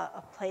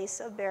a place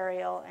of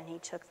burial, and he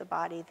took the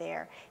body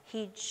there.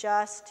 He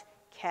just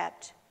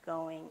kept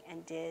going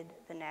and did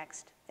the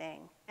next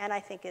thing. And I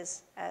think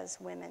as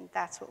women,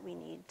 that's what we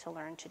need to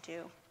learn to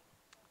do.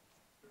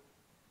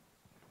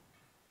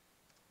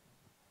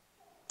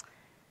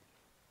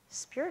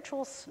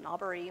 Spiritual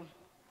snobbery.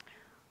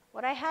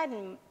 What I had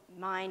in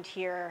mind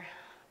here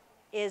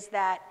is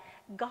that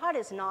God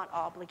is not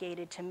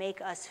obligated to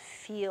make us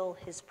feel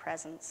his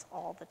presence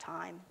all the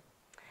time.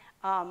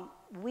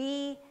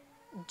 We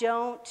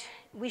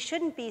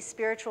shouldn't be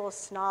spiritual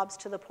snobs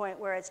to the point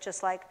where it's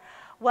just like,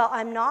 well,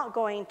 I'm not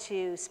going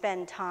to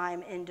spend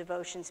time in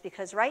devotions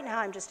because right now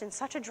I'm just in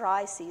such a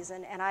dry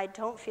season and I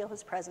don't feel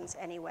his presence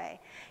anyway.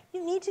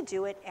 You need to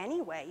do it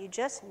anyway. You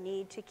just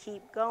need to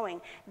keep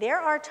going. There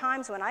are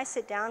times when I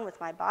sit down with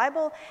my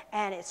Bible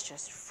and it's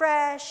just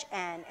fresh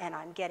and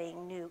I'm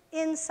getting new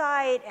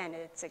insight and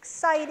it's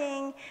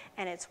exciting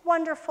and it's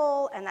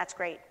wonderful and that's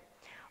great.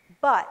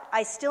 But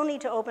I still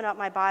need to open up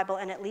my Bible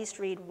and at least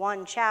read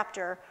one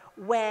chapter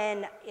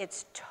when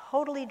it's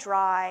totally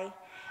dry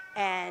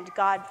and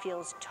God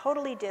feels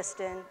totally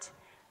distant.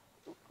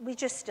 We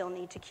just still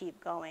need to keep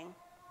going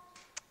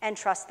and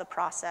trust the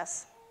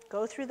process.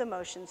 Go through the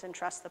motions and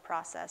trust the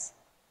process.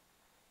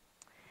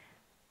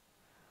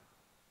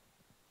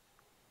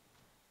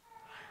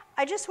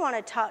 I just want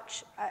to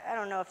touch, I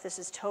don't know if this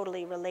is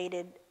totally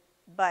related,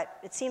 but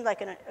it seemed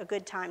like a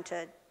good time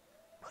to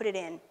put it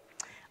in.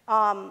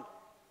 On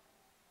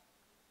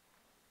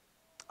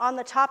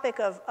the topic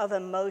of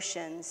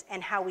emotions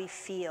and how we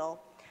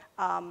feel,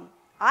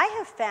 I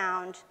have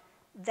found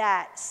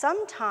that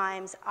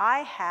sometimes I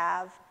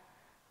have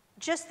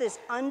just this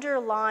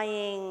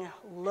underlying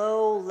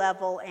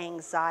low-level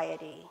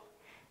anxiety.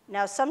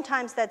 Now,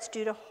 sometimes that's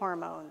due to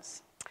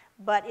hormones,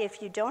 but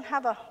if you don't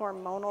have a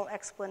hormonal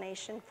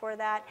explanation for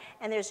that,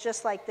 and there's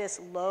just like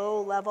this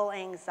low-level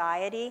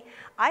anxiety,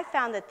 I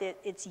found that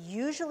it's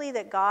usually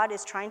that God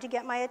is trying to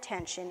get my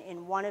attention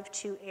in one of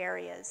two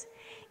areas.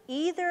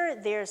 Either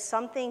there's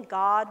something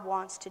God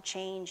wants to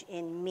change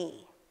in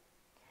me,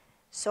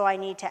 so I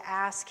need to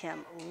ask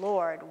him,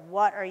 Lord,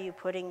 what are you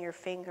putting your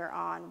finger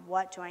on?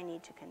 What do I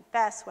need to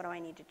confess? What do I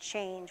need to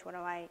change?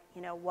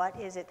 What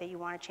is it that you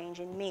want to change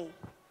in me?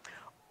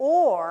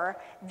 Or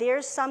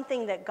there's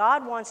something that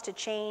God wants to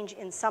change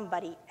in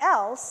somebody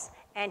else,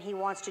 and he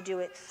wants to do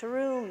it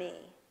through me.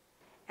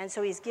 And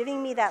so he's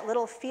giving me that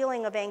little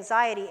feeling of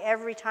anxiety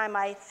every time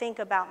I think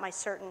about my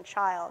certain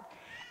child.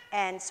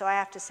 And so I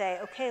have to say,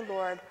 okay,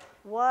 Lord,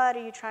 what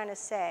are you trying to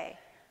say?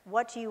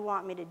 What do you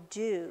want me to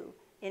do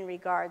in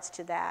regards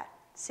to that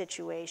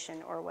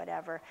situation or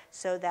whatever,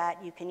 so that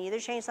you can either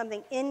change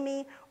something in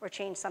me or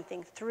change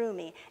something through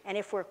me. And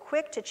if we're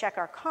quick to check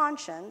our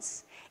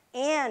conscience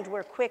and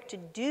we're quick to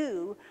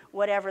do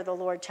whatever the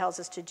Lord tells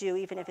us to do,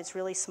 even if it's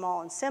really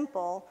small and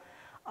simple,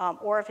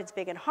 or if it's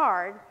big and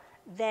hard,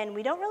 then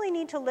we don't really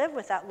need to live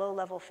with that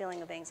low-level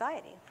feeling of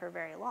anxiety for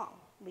very long.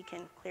 We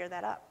can clear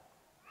that up.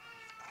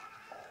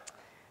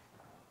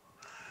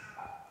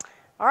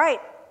 All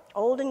right,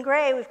 old and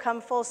gray, we've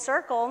come full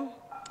circle.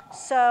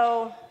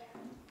 So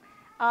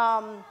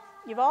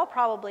you've all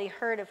probably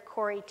heard of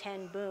Corrie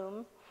ten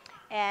Boom,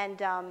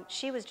 and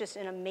she was just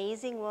an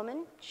amazing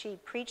woman. She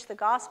preached the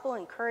gospel,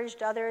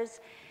 encouraged others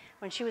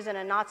when she was in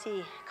a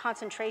Nazi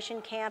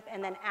concentration camp,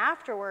 and then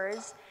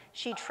afterwards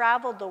she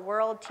traveled the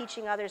world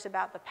teaching others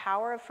about the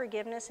power of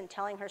forgiveness and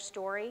telling her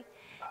story.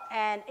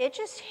 And it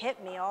just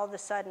hit me all of a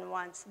sudden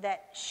once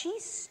that she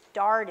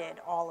started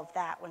all of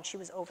that when she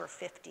was over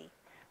 50.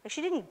 Like,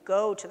 she didn't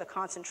go to the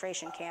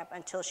concentration camp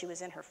until she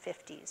was in her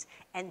 50s.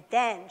 And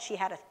then she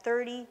had a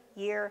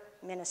 30-year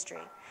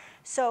ministry.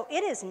 So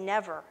it is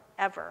never,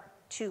 ever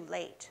too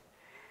late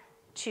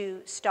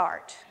to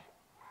start.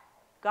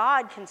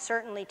 God can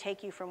certainly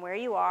take you from where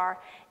you are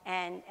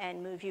and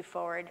move you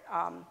forward.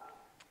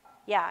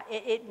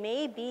 It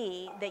may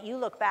be that you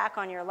look back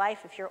on your life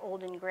if you're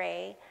old and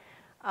gray,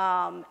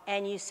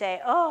 and you say,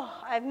 oh,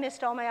 I've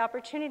missed all my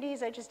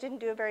opportunities. I just didn't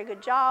do a very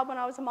good job when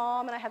I was a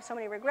mom, and I have so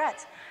many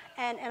regrets.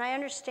 And I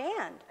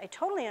understand. I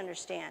totally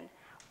understand.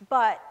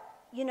 But,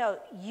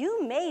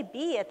 you may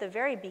be at the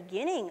very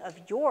beginning of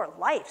your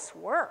life's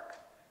work.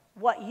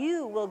 What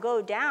you will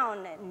go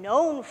down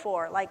known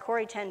for, like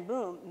Corrie ten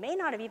Boom, may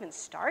not have even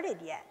started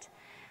yet.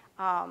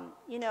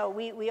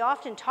 We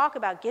often talk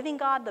about giving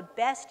God the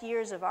best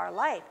years of our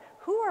life.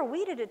 Who are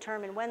we to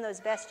determine when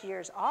those best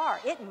years are?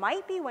 It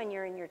might be when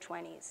you're in your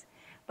 20s,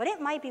 but it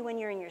might be when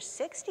you're in your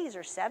 60s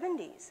or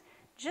 70s.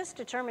 Just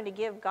determined to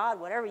give God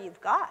whatever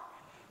you've got.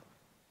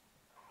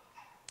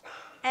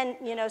 And,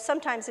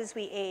 sometimes as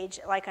we age,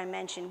 like I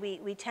mentioned,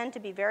 we tend to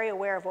be very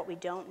aware of what we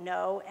don't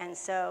know, and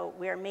so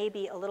we're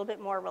maybe a little bit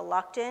more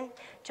reluctant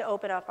to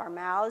open up our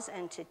mouths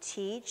and to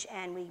teach,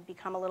 and we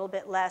become a little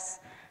bit less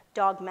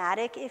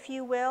dogmatic, if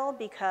you will,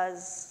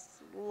 because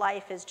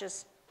life has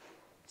just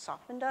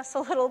softened us a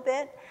little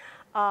bit.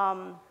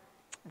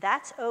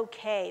 That's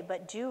okay,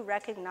 but do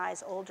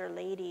recognize, older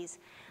ladies,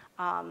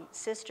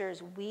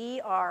 sisters,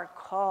 we are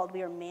called,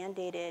 we are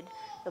mandated.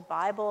 The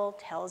Bible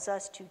tells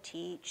us to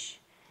teach.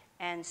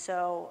 And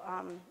so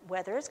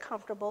whether it's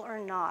comfortable or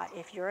not,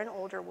 if you're an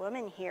older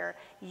woman here,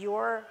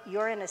 you're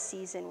in a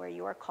season where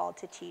you are called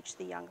to teach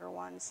the younger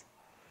ones.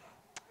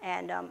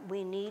 And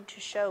we need to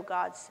show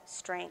God's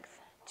strength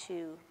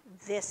to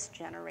this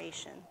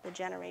generation, the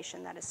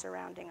generation that is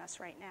surrounding us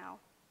right now.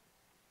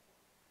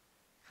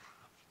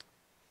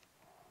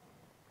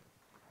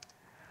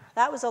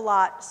 That was a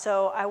lot,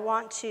 so I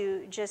want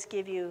to just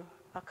give you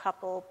a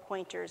couple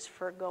pointers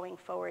for going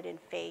forward in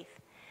faith.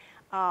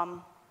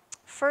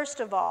 First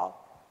of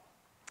all,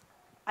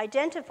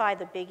 identify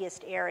the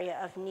biggest area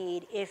of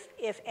need.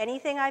 If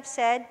anything I've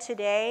said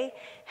today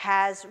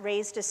has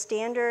raised a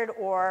standard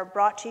or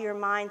brought to your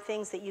mind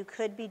things that you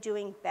could be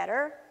doing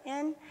better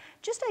in,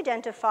 just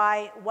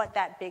identify what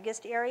that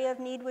biggest area of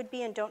need would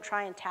be and don't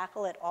try and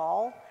tackle it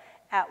all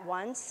at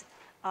once.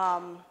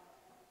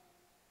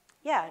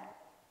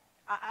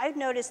 I've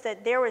noticed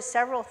that there were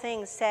several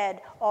things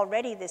said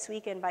already this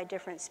weekend by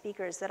different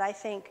speakers that I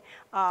think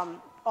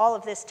all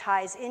of this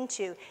ties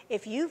into.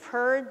 If you've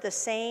heard the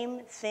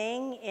same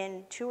thing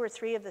in 2 or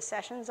 3 of the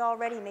sessions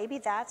already, maybe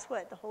that's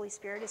what the Holy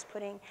Spirit is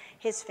putting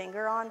his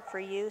finger on for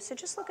you. So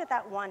just look at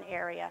that one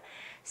area.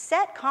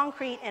 Set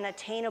concrete and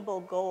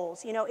attainable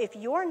goals. If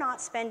you're not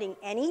spending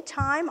any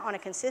time on a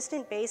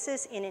consistent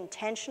basis in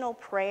intentional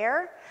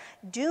prayer,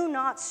 do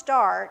not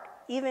start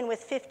even with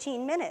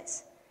 15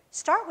 minutes.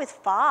 Start with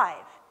 5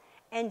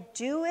 and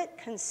do it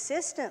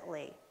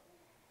consistently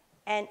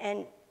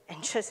and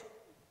just,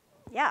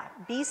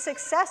 be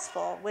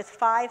successful with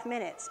 5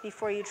 minutes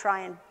before you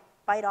try and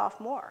bite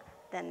off more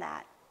than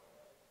that.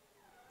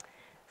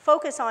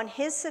 Focus on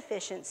his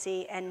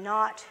sufficiency and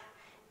not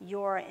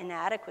your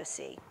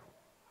inadequacy.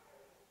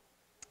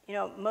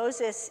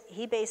 Moses,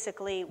 he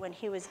basically, when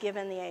he was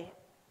given the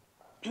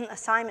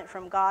assignment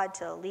from God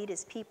to lead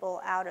his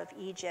people out of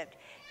Egypt,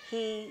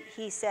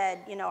 he said,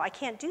 I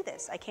can't do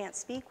this. I can't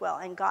speak well.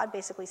 And God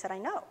basically said, I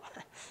know.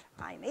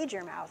 I made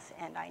your mouth,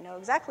 and I know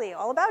exactly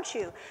all about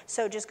you.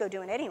 So just go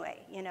do it anyway,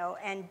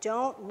 and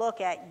don't look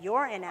at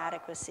your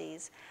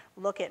inadequacies.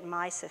 Look at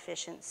my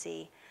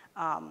sufficiency.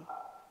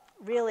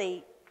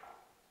 Really,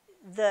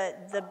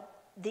 the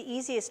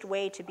easiest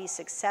way to be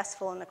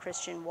successful in the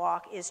Christian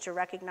walk is to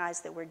recognize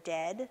that we're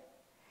dead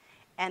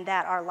and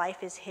that our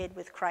life is hid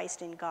with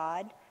Christ in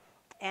God.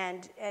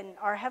 And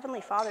our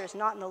Heavenly Father is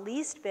not in the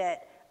least bit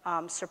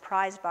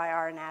surprised by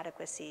our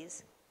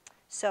inadequacies.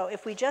 So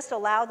if we just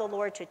allow the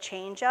Lord to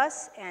change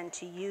us and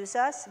to use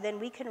us, then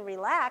we can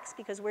relax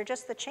because we're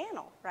just the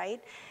channel,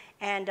 right?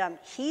 And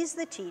he's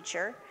the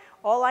teacher.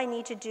 All I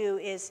need to do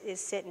is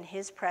sit in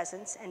his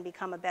presence and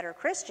become a better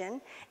Christian.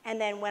 And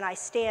then when I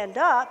stand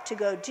up to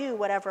go do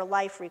whatever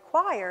life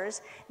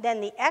requires, then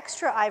the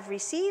extra I've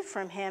received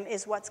from him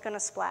is what's going to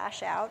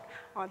splash out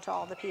onto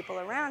all the people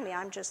around me.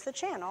 I'm just the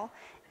channel,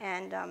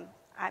 and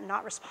I'm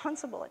not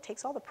responsible. It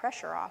takes all the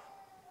pressure off.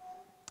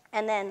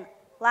 And then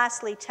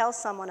lastly, tell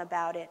someone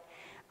about it.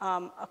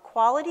 A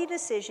quality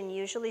decision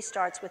usually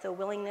starts with a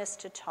willingness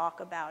to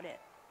talk about it.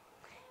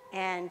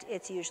 And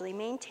it's usually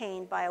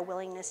maintained by a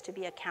willingness to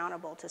be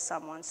accountable to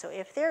someone. So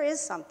if there is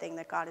something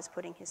that God is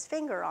putting his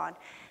finger on,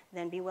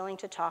 then be willing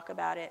to talk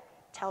about it.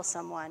 Tell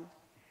someone.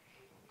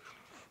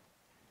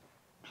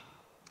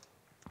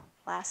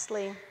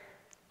 Lastly,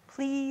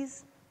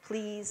 please,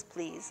 please,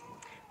 please,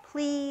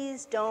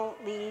 please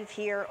don't leave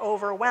here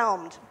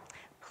overwhelmed.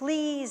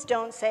 Please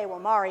don't say, well,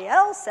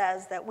 Mariel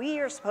says that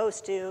we are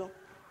supposed to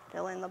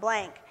fill in the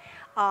blank.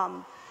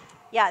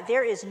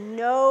 There is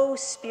no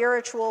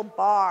spiritual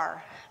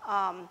bar.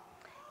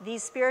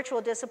 These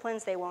spiritual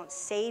disciplines, they won't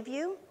save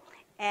you.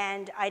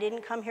 And I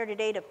didn't come here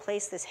today to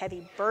place this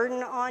heavy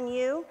burden on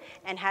you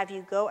and have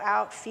you go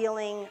out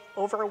feeling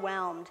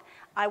overwhelmed.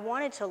 I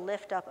wanted to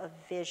lift up a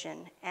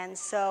vision. And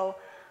so,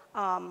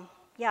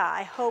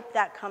 I hope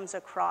that comes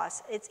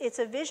across. It's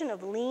a vision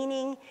of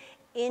leaning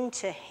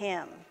into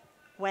him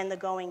when the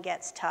going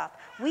gets tough.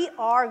 We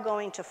are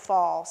going to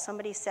fall.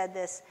 Somebody said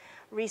this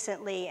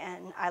recently,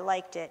 and I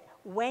liked it.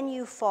 When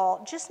you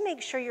fall, just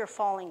make sure you're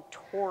falling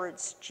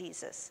towards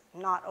Jesus,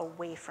 not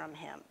away from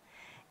him.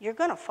 You're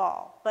going to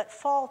fall, but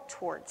fall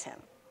towards him.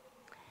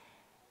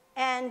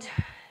 And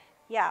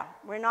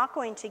we're not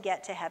going to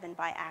get to heaven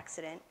by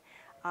accident.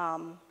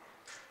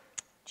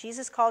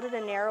 Jesus called it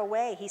a narrow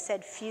way. He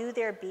said, few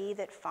there be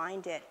that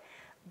find it.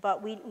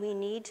 But we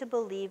need to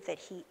believe that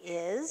he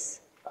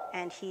is,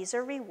 and he's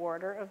a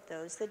rewarder of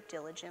those that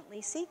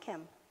diligently seek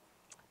him.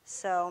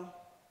 So,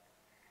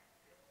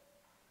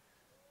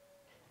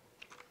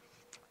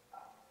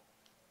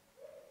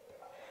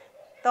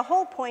 the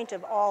whole point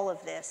of all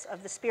of this,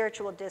 of the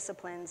spiritual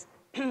disciplines,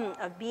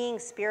 of being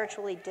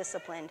spiritually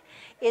disciplined,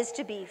 is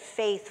to be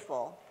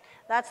faithful.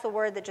 That's the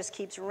word that just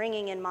keeps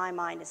ringing in my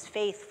mind, is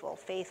faithful,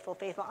 faithful,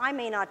 faithful. I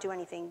may not do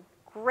anything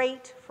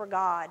great for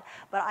God,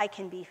 but I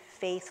can be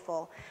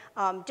faithful.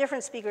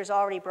 Different speakers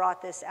already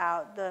brought this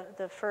out.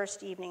 The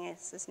first evening,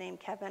 it's his name,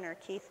 Kevin or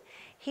Keith,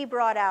 he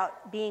brought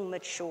out being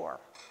mature.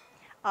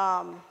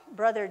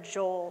 Brother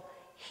Joel,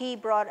 he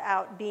brought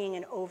out being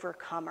an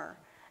overcomer.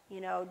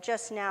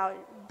 Just now,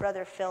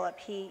 Brother Philip,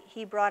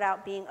 he brought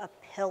out being a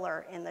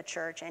pillar in the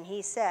church, and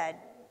he said,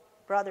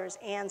 brothers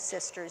and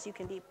sisters, you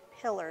can be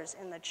pillars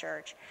in the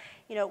church.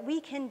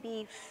 We can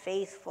be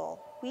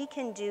faithful. We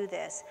can do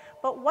this.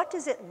 But what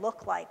does it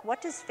look like?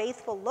 What does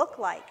faithful look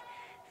like?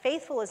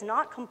 Faithful is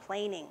not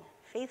complaining.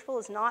 Faithful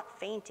is not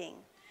fainting.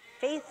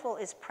 Faithful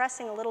is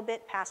pressing a little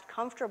bit past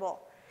comfortable.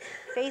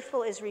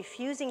 Faithful is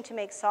refusing to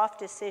make soft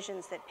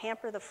decisions that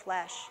pamper the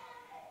flesh.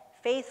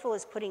 Faithful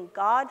is putting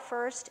God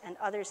first and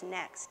others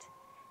next.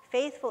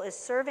 Faithful is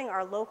serving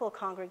our local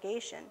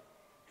congregation.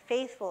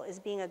 Faithful is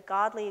being a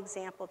godly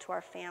example to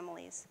our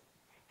families.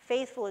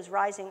 Faithful is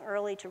rising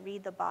early to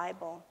read the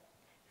Bible.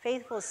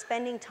 Faithful is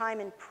spending time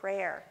in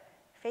prayer.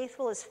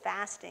 Faithful is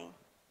fasting.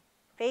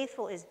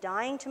 Faithful is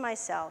dying to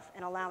myself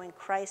and allowing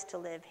Christ to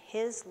live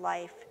his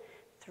life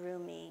through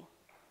me.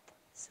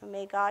 So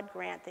may God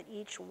grant that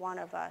each one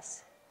of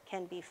us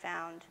can be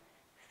found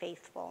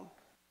faithful.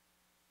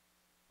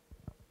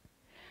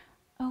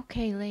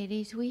 Okay,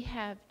 ladies, we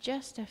have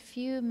just a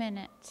few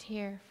minutes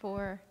here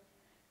for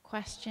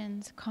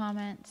questions,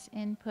 comments,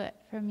 input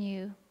from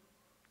you.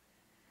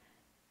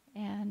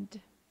 And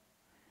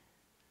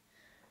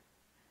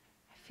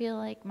I feel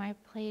like my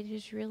plate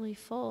is really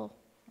full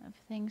of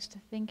things to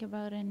think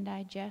about and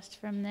digest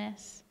from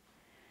this.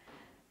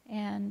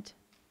 And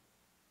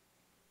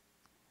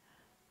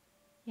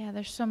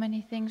there's so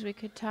many things we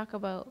could talk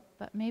about,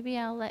 but maybe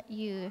I'll let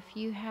you, if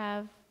you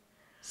have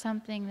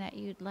something that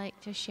you'd like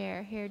to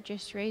share here,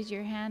 just raise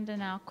your hand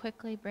and I'll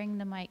quickly bring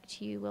the mic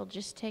to you. We'll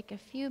just take a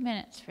few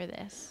minutes for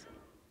this.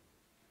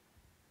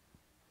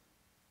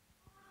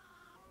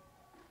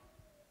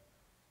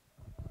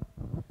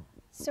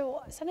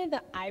 So something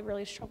that I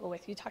really struggle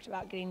with, you talked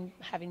about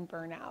having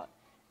burnout.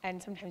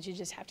 and sometimes you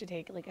just have to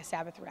take like a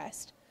Sabbath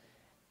rest.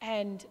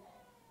 And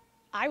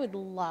I would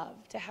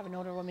love to have an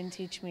older woman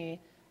teach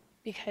me,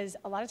 because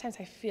a lot of times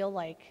I feel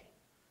like,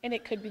 and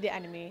it could be the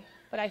enemy,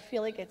 but I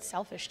feel like it's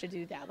selfish to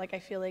do that. Like I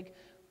feel like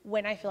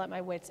when I feel at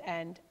my wit's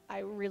end, I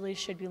really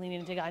should be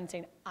leaning into God and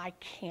saying, I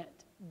can't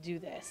do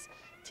this.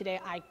 Today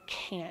I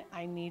can't,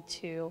 I need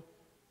you.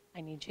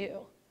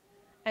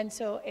 And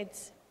so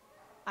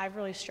I've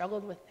really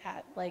struggled with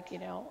that, like, you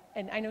know,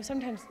 and I know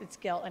sometimes it's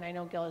guilt, and I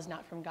know guilt is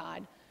not from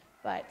God,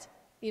 but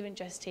even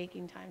just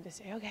taking time to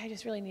say, okay, I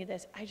just really need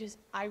this.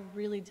 I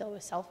really deal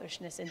with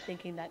selfishness and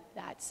thinking that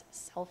that's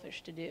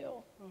selfish to do.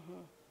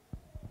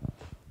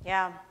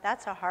 Yeah,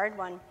 that's a hard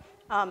one.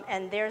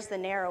 And there's the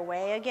narrow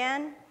way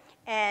again.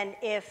 And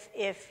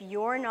if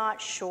you're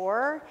not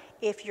sure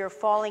if you're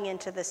falling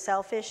into the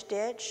selfish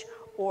ditch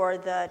or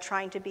the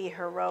trying to be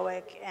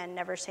heroic and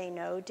never say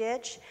no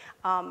ditch,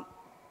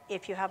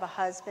 if you have a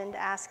husband,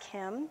 ask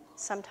him.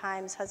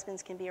 Sometimes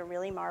husbands can be a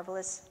really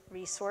marvelous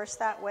resource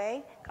that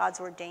way. God's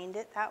ordained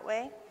it that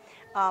way.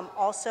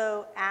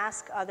 Also,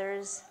 ask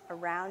others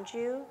around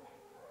you,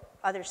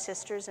 other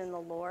sisters in the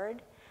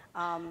Lord,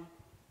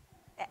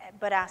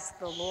 but ask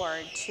the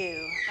Lord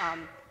too.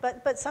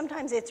 But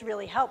sometimes it's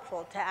really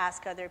helpful to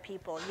ask other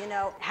people. You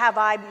know, have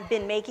I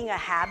been making a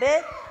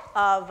habit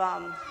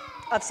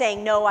of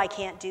saying, no, I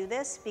can't do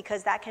this?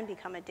 Because that can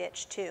become a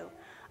ditch too.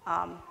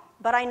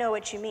 But I know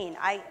what you mean.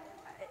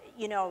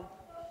 You know,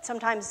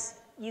 sometimes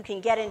you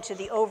can get into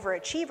the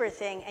overachiever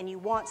thing, and you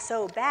want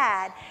so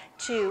bad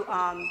to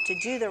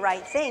do the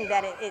right thing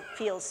that it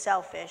feels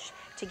selfish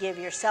to give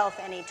yourself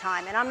any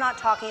time. And I'm not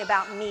talking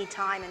about me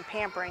time and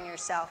pampering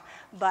yourself,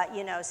 but,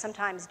 you know,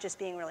 sometimes just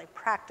being really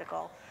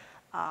practical,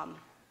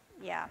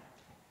 yeah,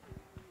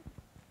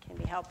 can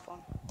be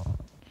helpful.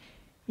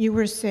 You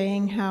were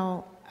saying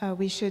how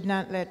we should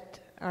not let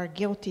our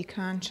guilty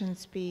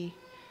conscience be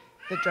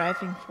the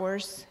driving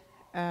force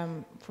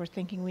for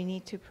thinking we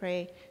need to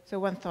pray. So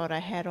one thought I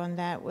had on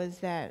that was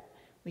that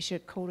we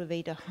should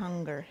cultivate a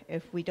hunger.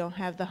 If we don't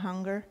have the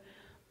hunger,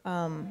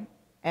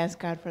 ask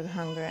God for the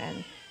hunger.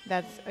 And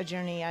that's a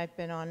journey I've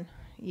been on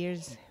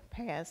years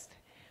past,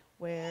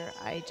 where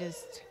I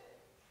just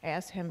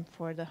ask him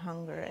for the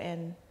hunger,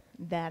 and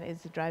that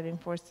is the driving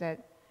force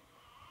that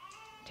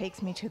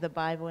takes me to the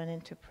Bible and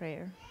into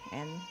prayer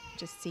and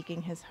just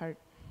seeking his heart.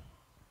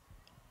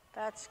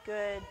 That's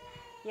good.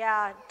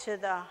 Yeah, to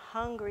the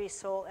hungry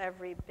soul,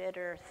 every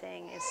bitter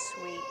thing is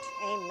sweet.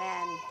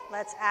 Amen.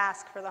 Let's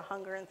ask for the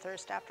hunger and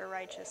thirst after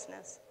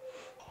righteousness.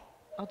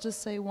 I'll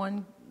just say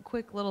one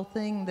quick little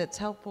thing that's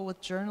helpful with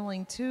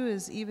journaling too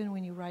is even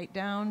when you write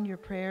down your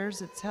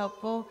prayers, it's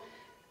helpful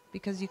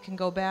because you can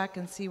go back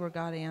and see where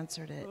God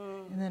answered it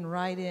and then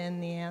write in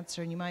the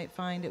answer, and you might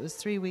find it was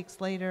 3 weeks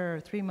later or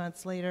 3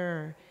 months later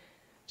or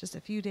just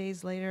a few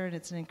days later, and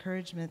it's an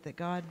encouragement that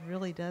God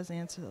really does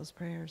answer those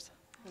prayers.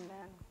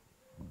 Amen.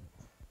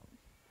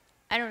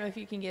 I don't know if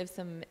you can give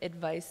some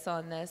advice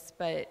on this,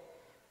 but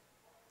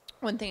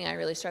one thing I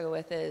really struggle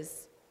with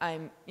is I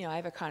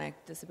have a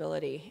chronic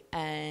disability,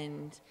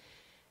 and,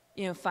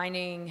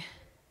 finding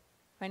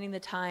the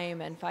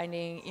time and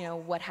finding,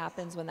 what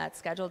happens when that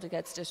schedule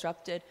gets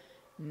disrupted,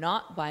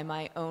 not by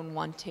my own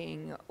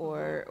wanting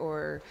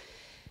or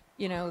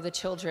the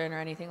children or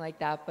anything like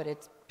that, but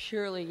it's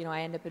purely,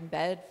 I end up in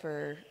bed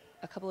for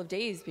a couple of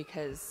days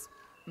because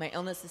my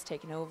illness is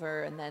taken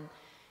over, and then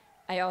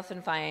I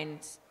often find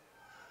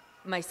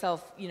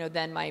myself,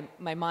 then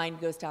my mind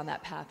goes down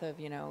that path of,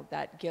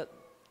 that guilt.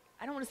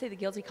 I don't want to say the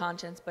guilty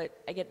conscience, but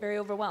I get very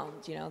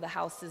overwhelmed. The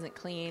house isn't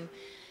clean.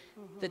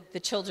 The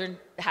children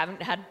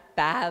haven't had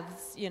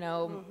baths,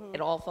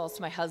 It all falls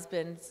to my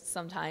husband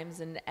sometimes.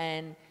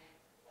 And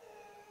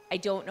I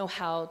don't know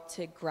how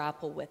to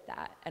grapple with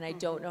that. And I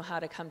don't know how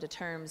to come to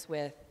terms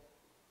with,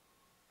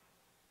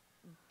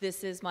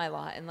 this is my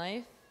lot in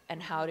life.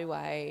 And how do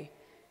I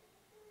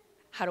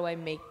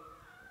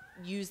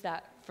use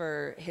that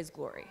for his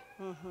glory?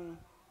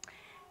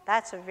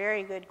 That's a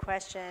very good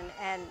question,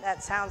 and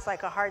that sounds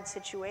like a hard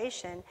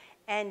situation.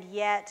 And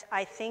yet,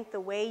 I think the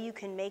way you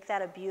can make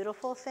that a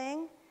beautiful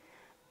thing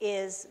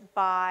is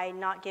by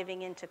not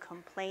giving into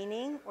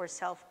complaining or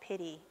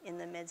self-pity in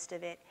the midst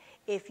of it.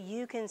 If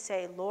you can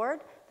say, Lord,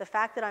 the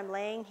fact that I'm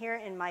laying here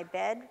in my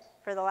bed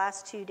for the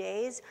last 2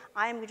 days,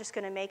 I'm just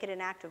going to make it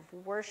an act of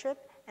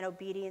worship and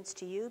obedience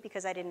to you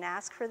because I didn't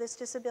ask for this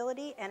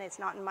disability and it's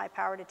not in my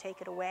power to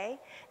take it away.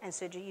 And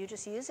so you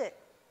just use it.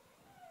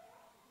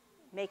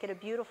 Make it a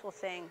beautiful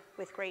thing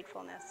with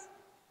gratefulness.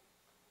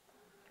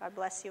 God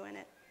bless you in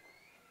it.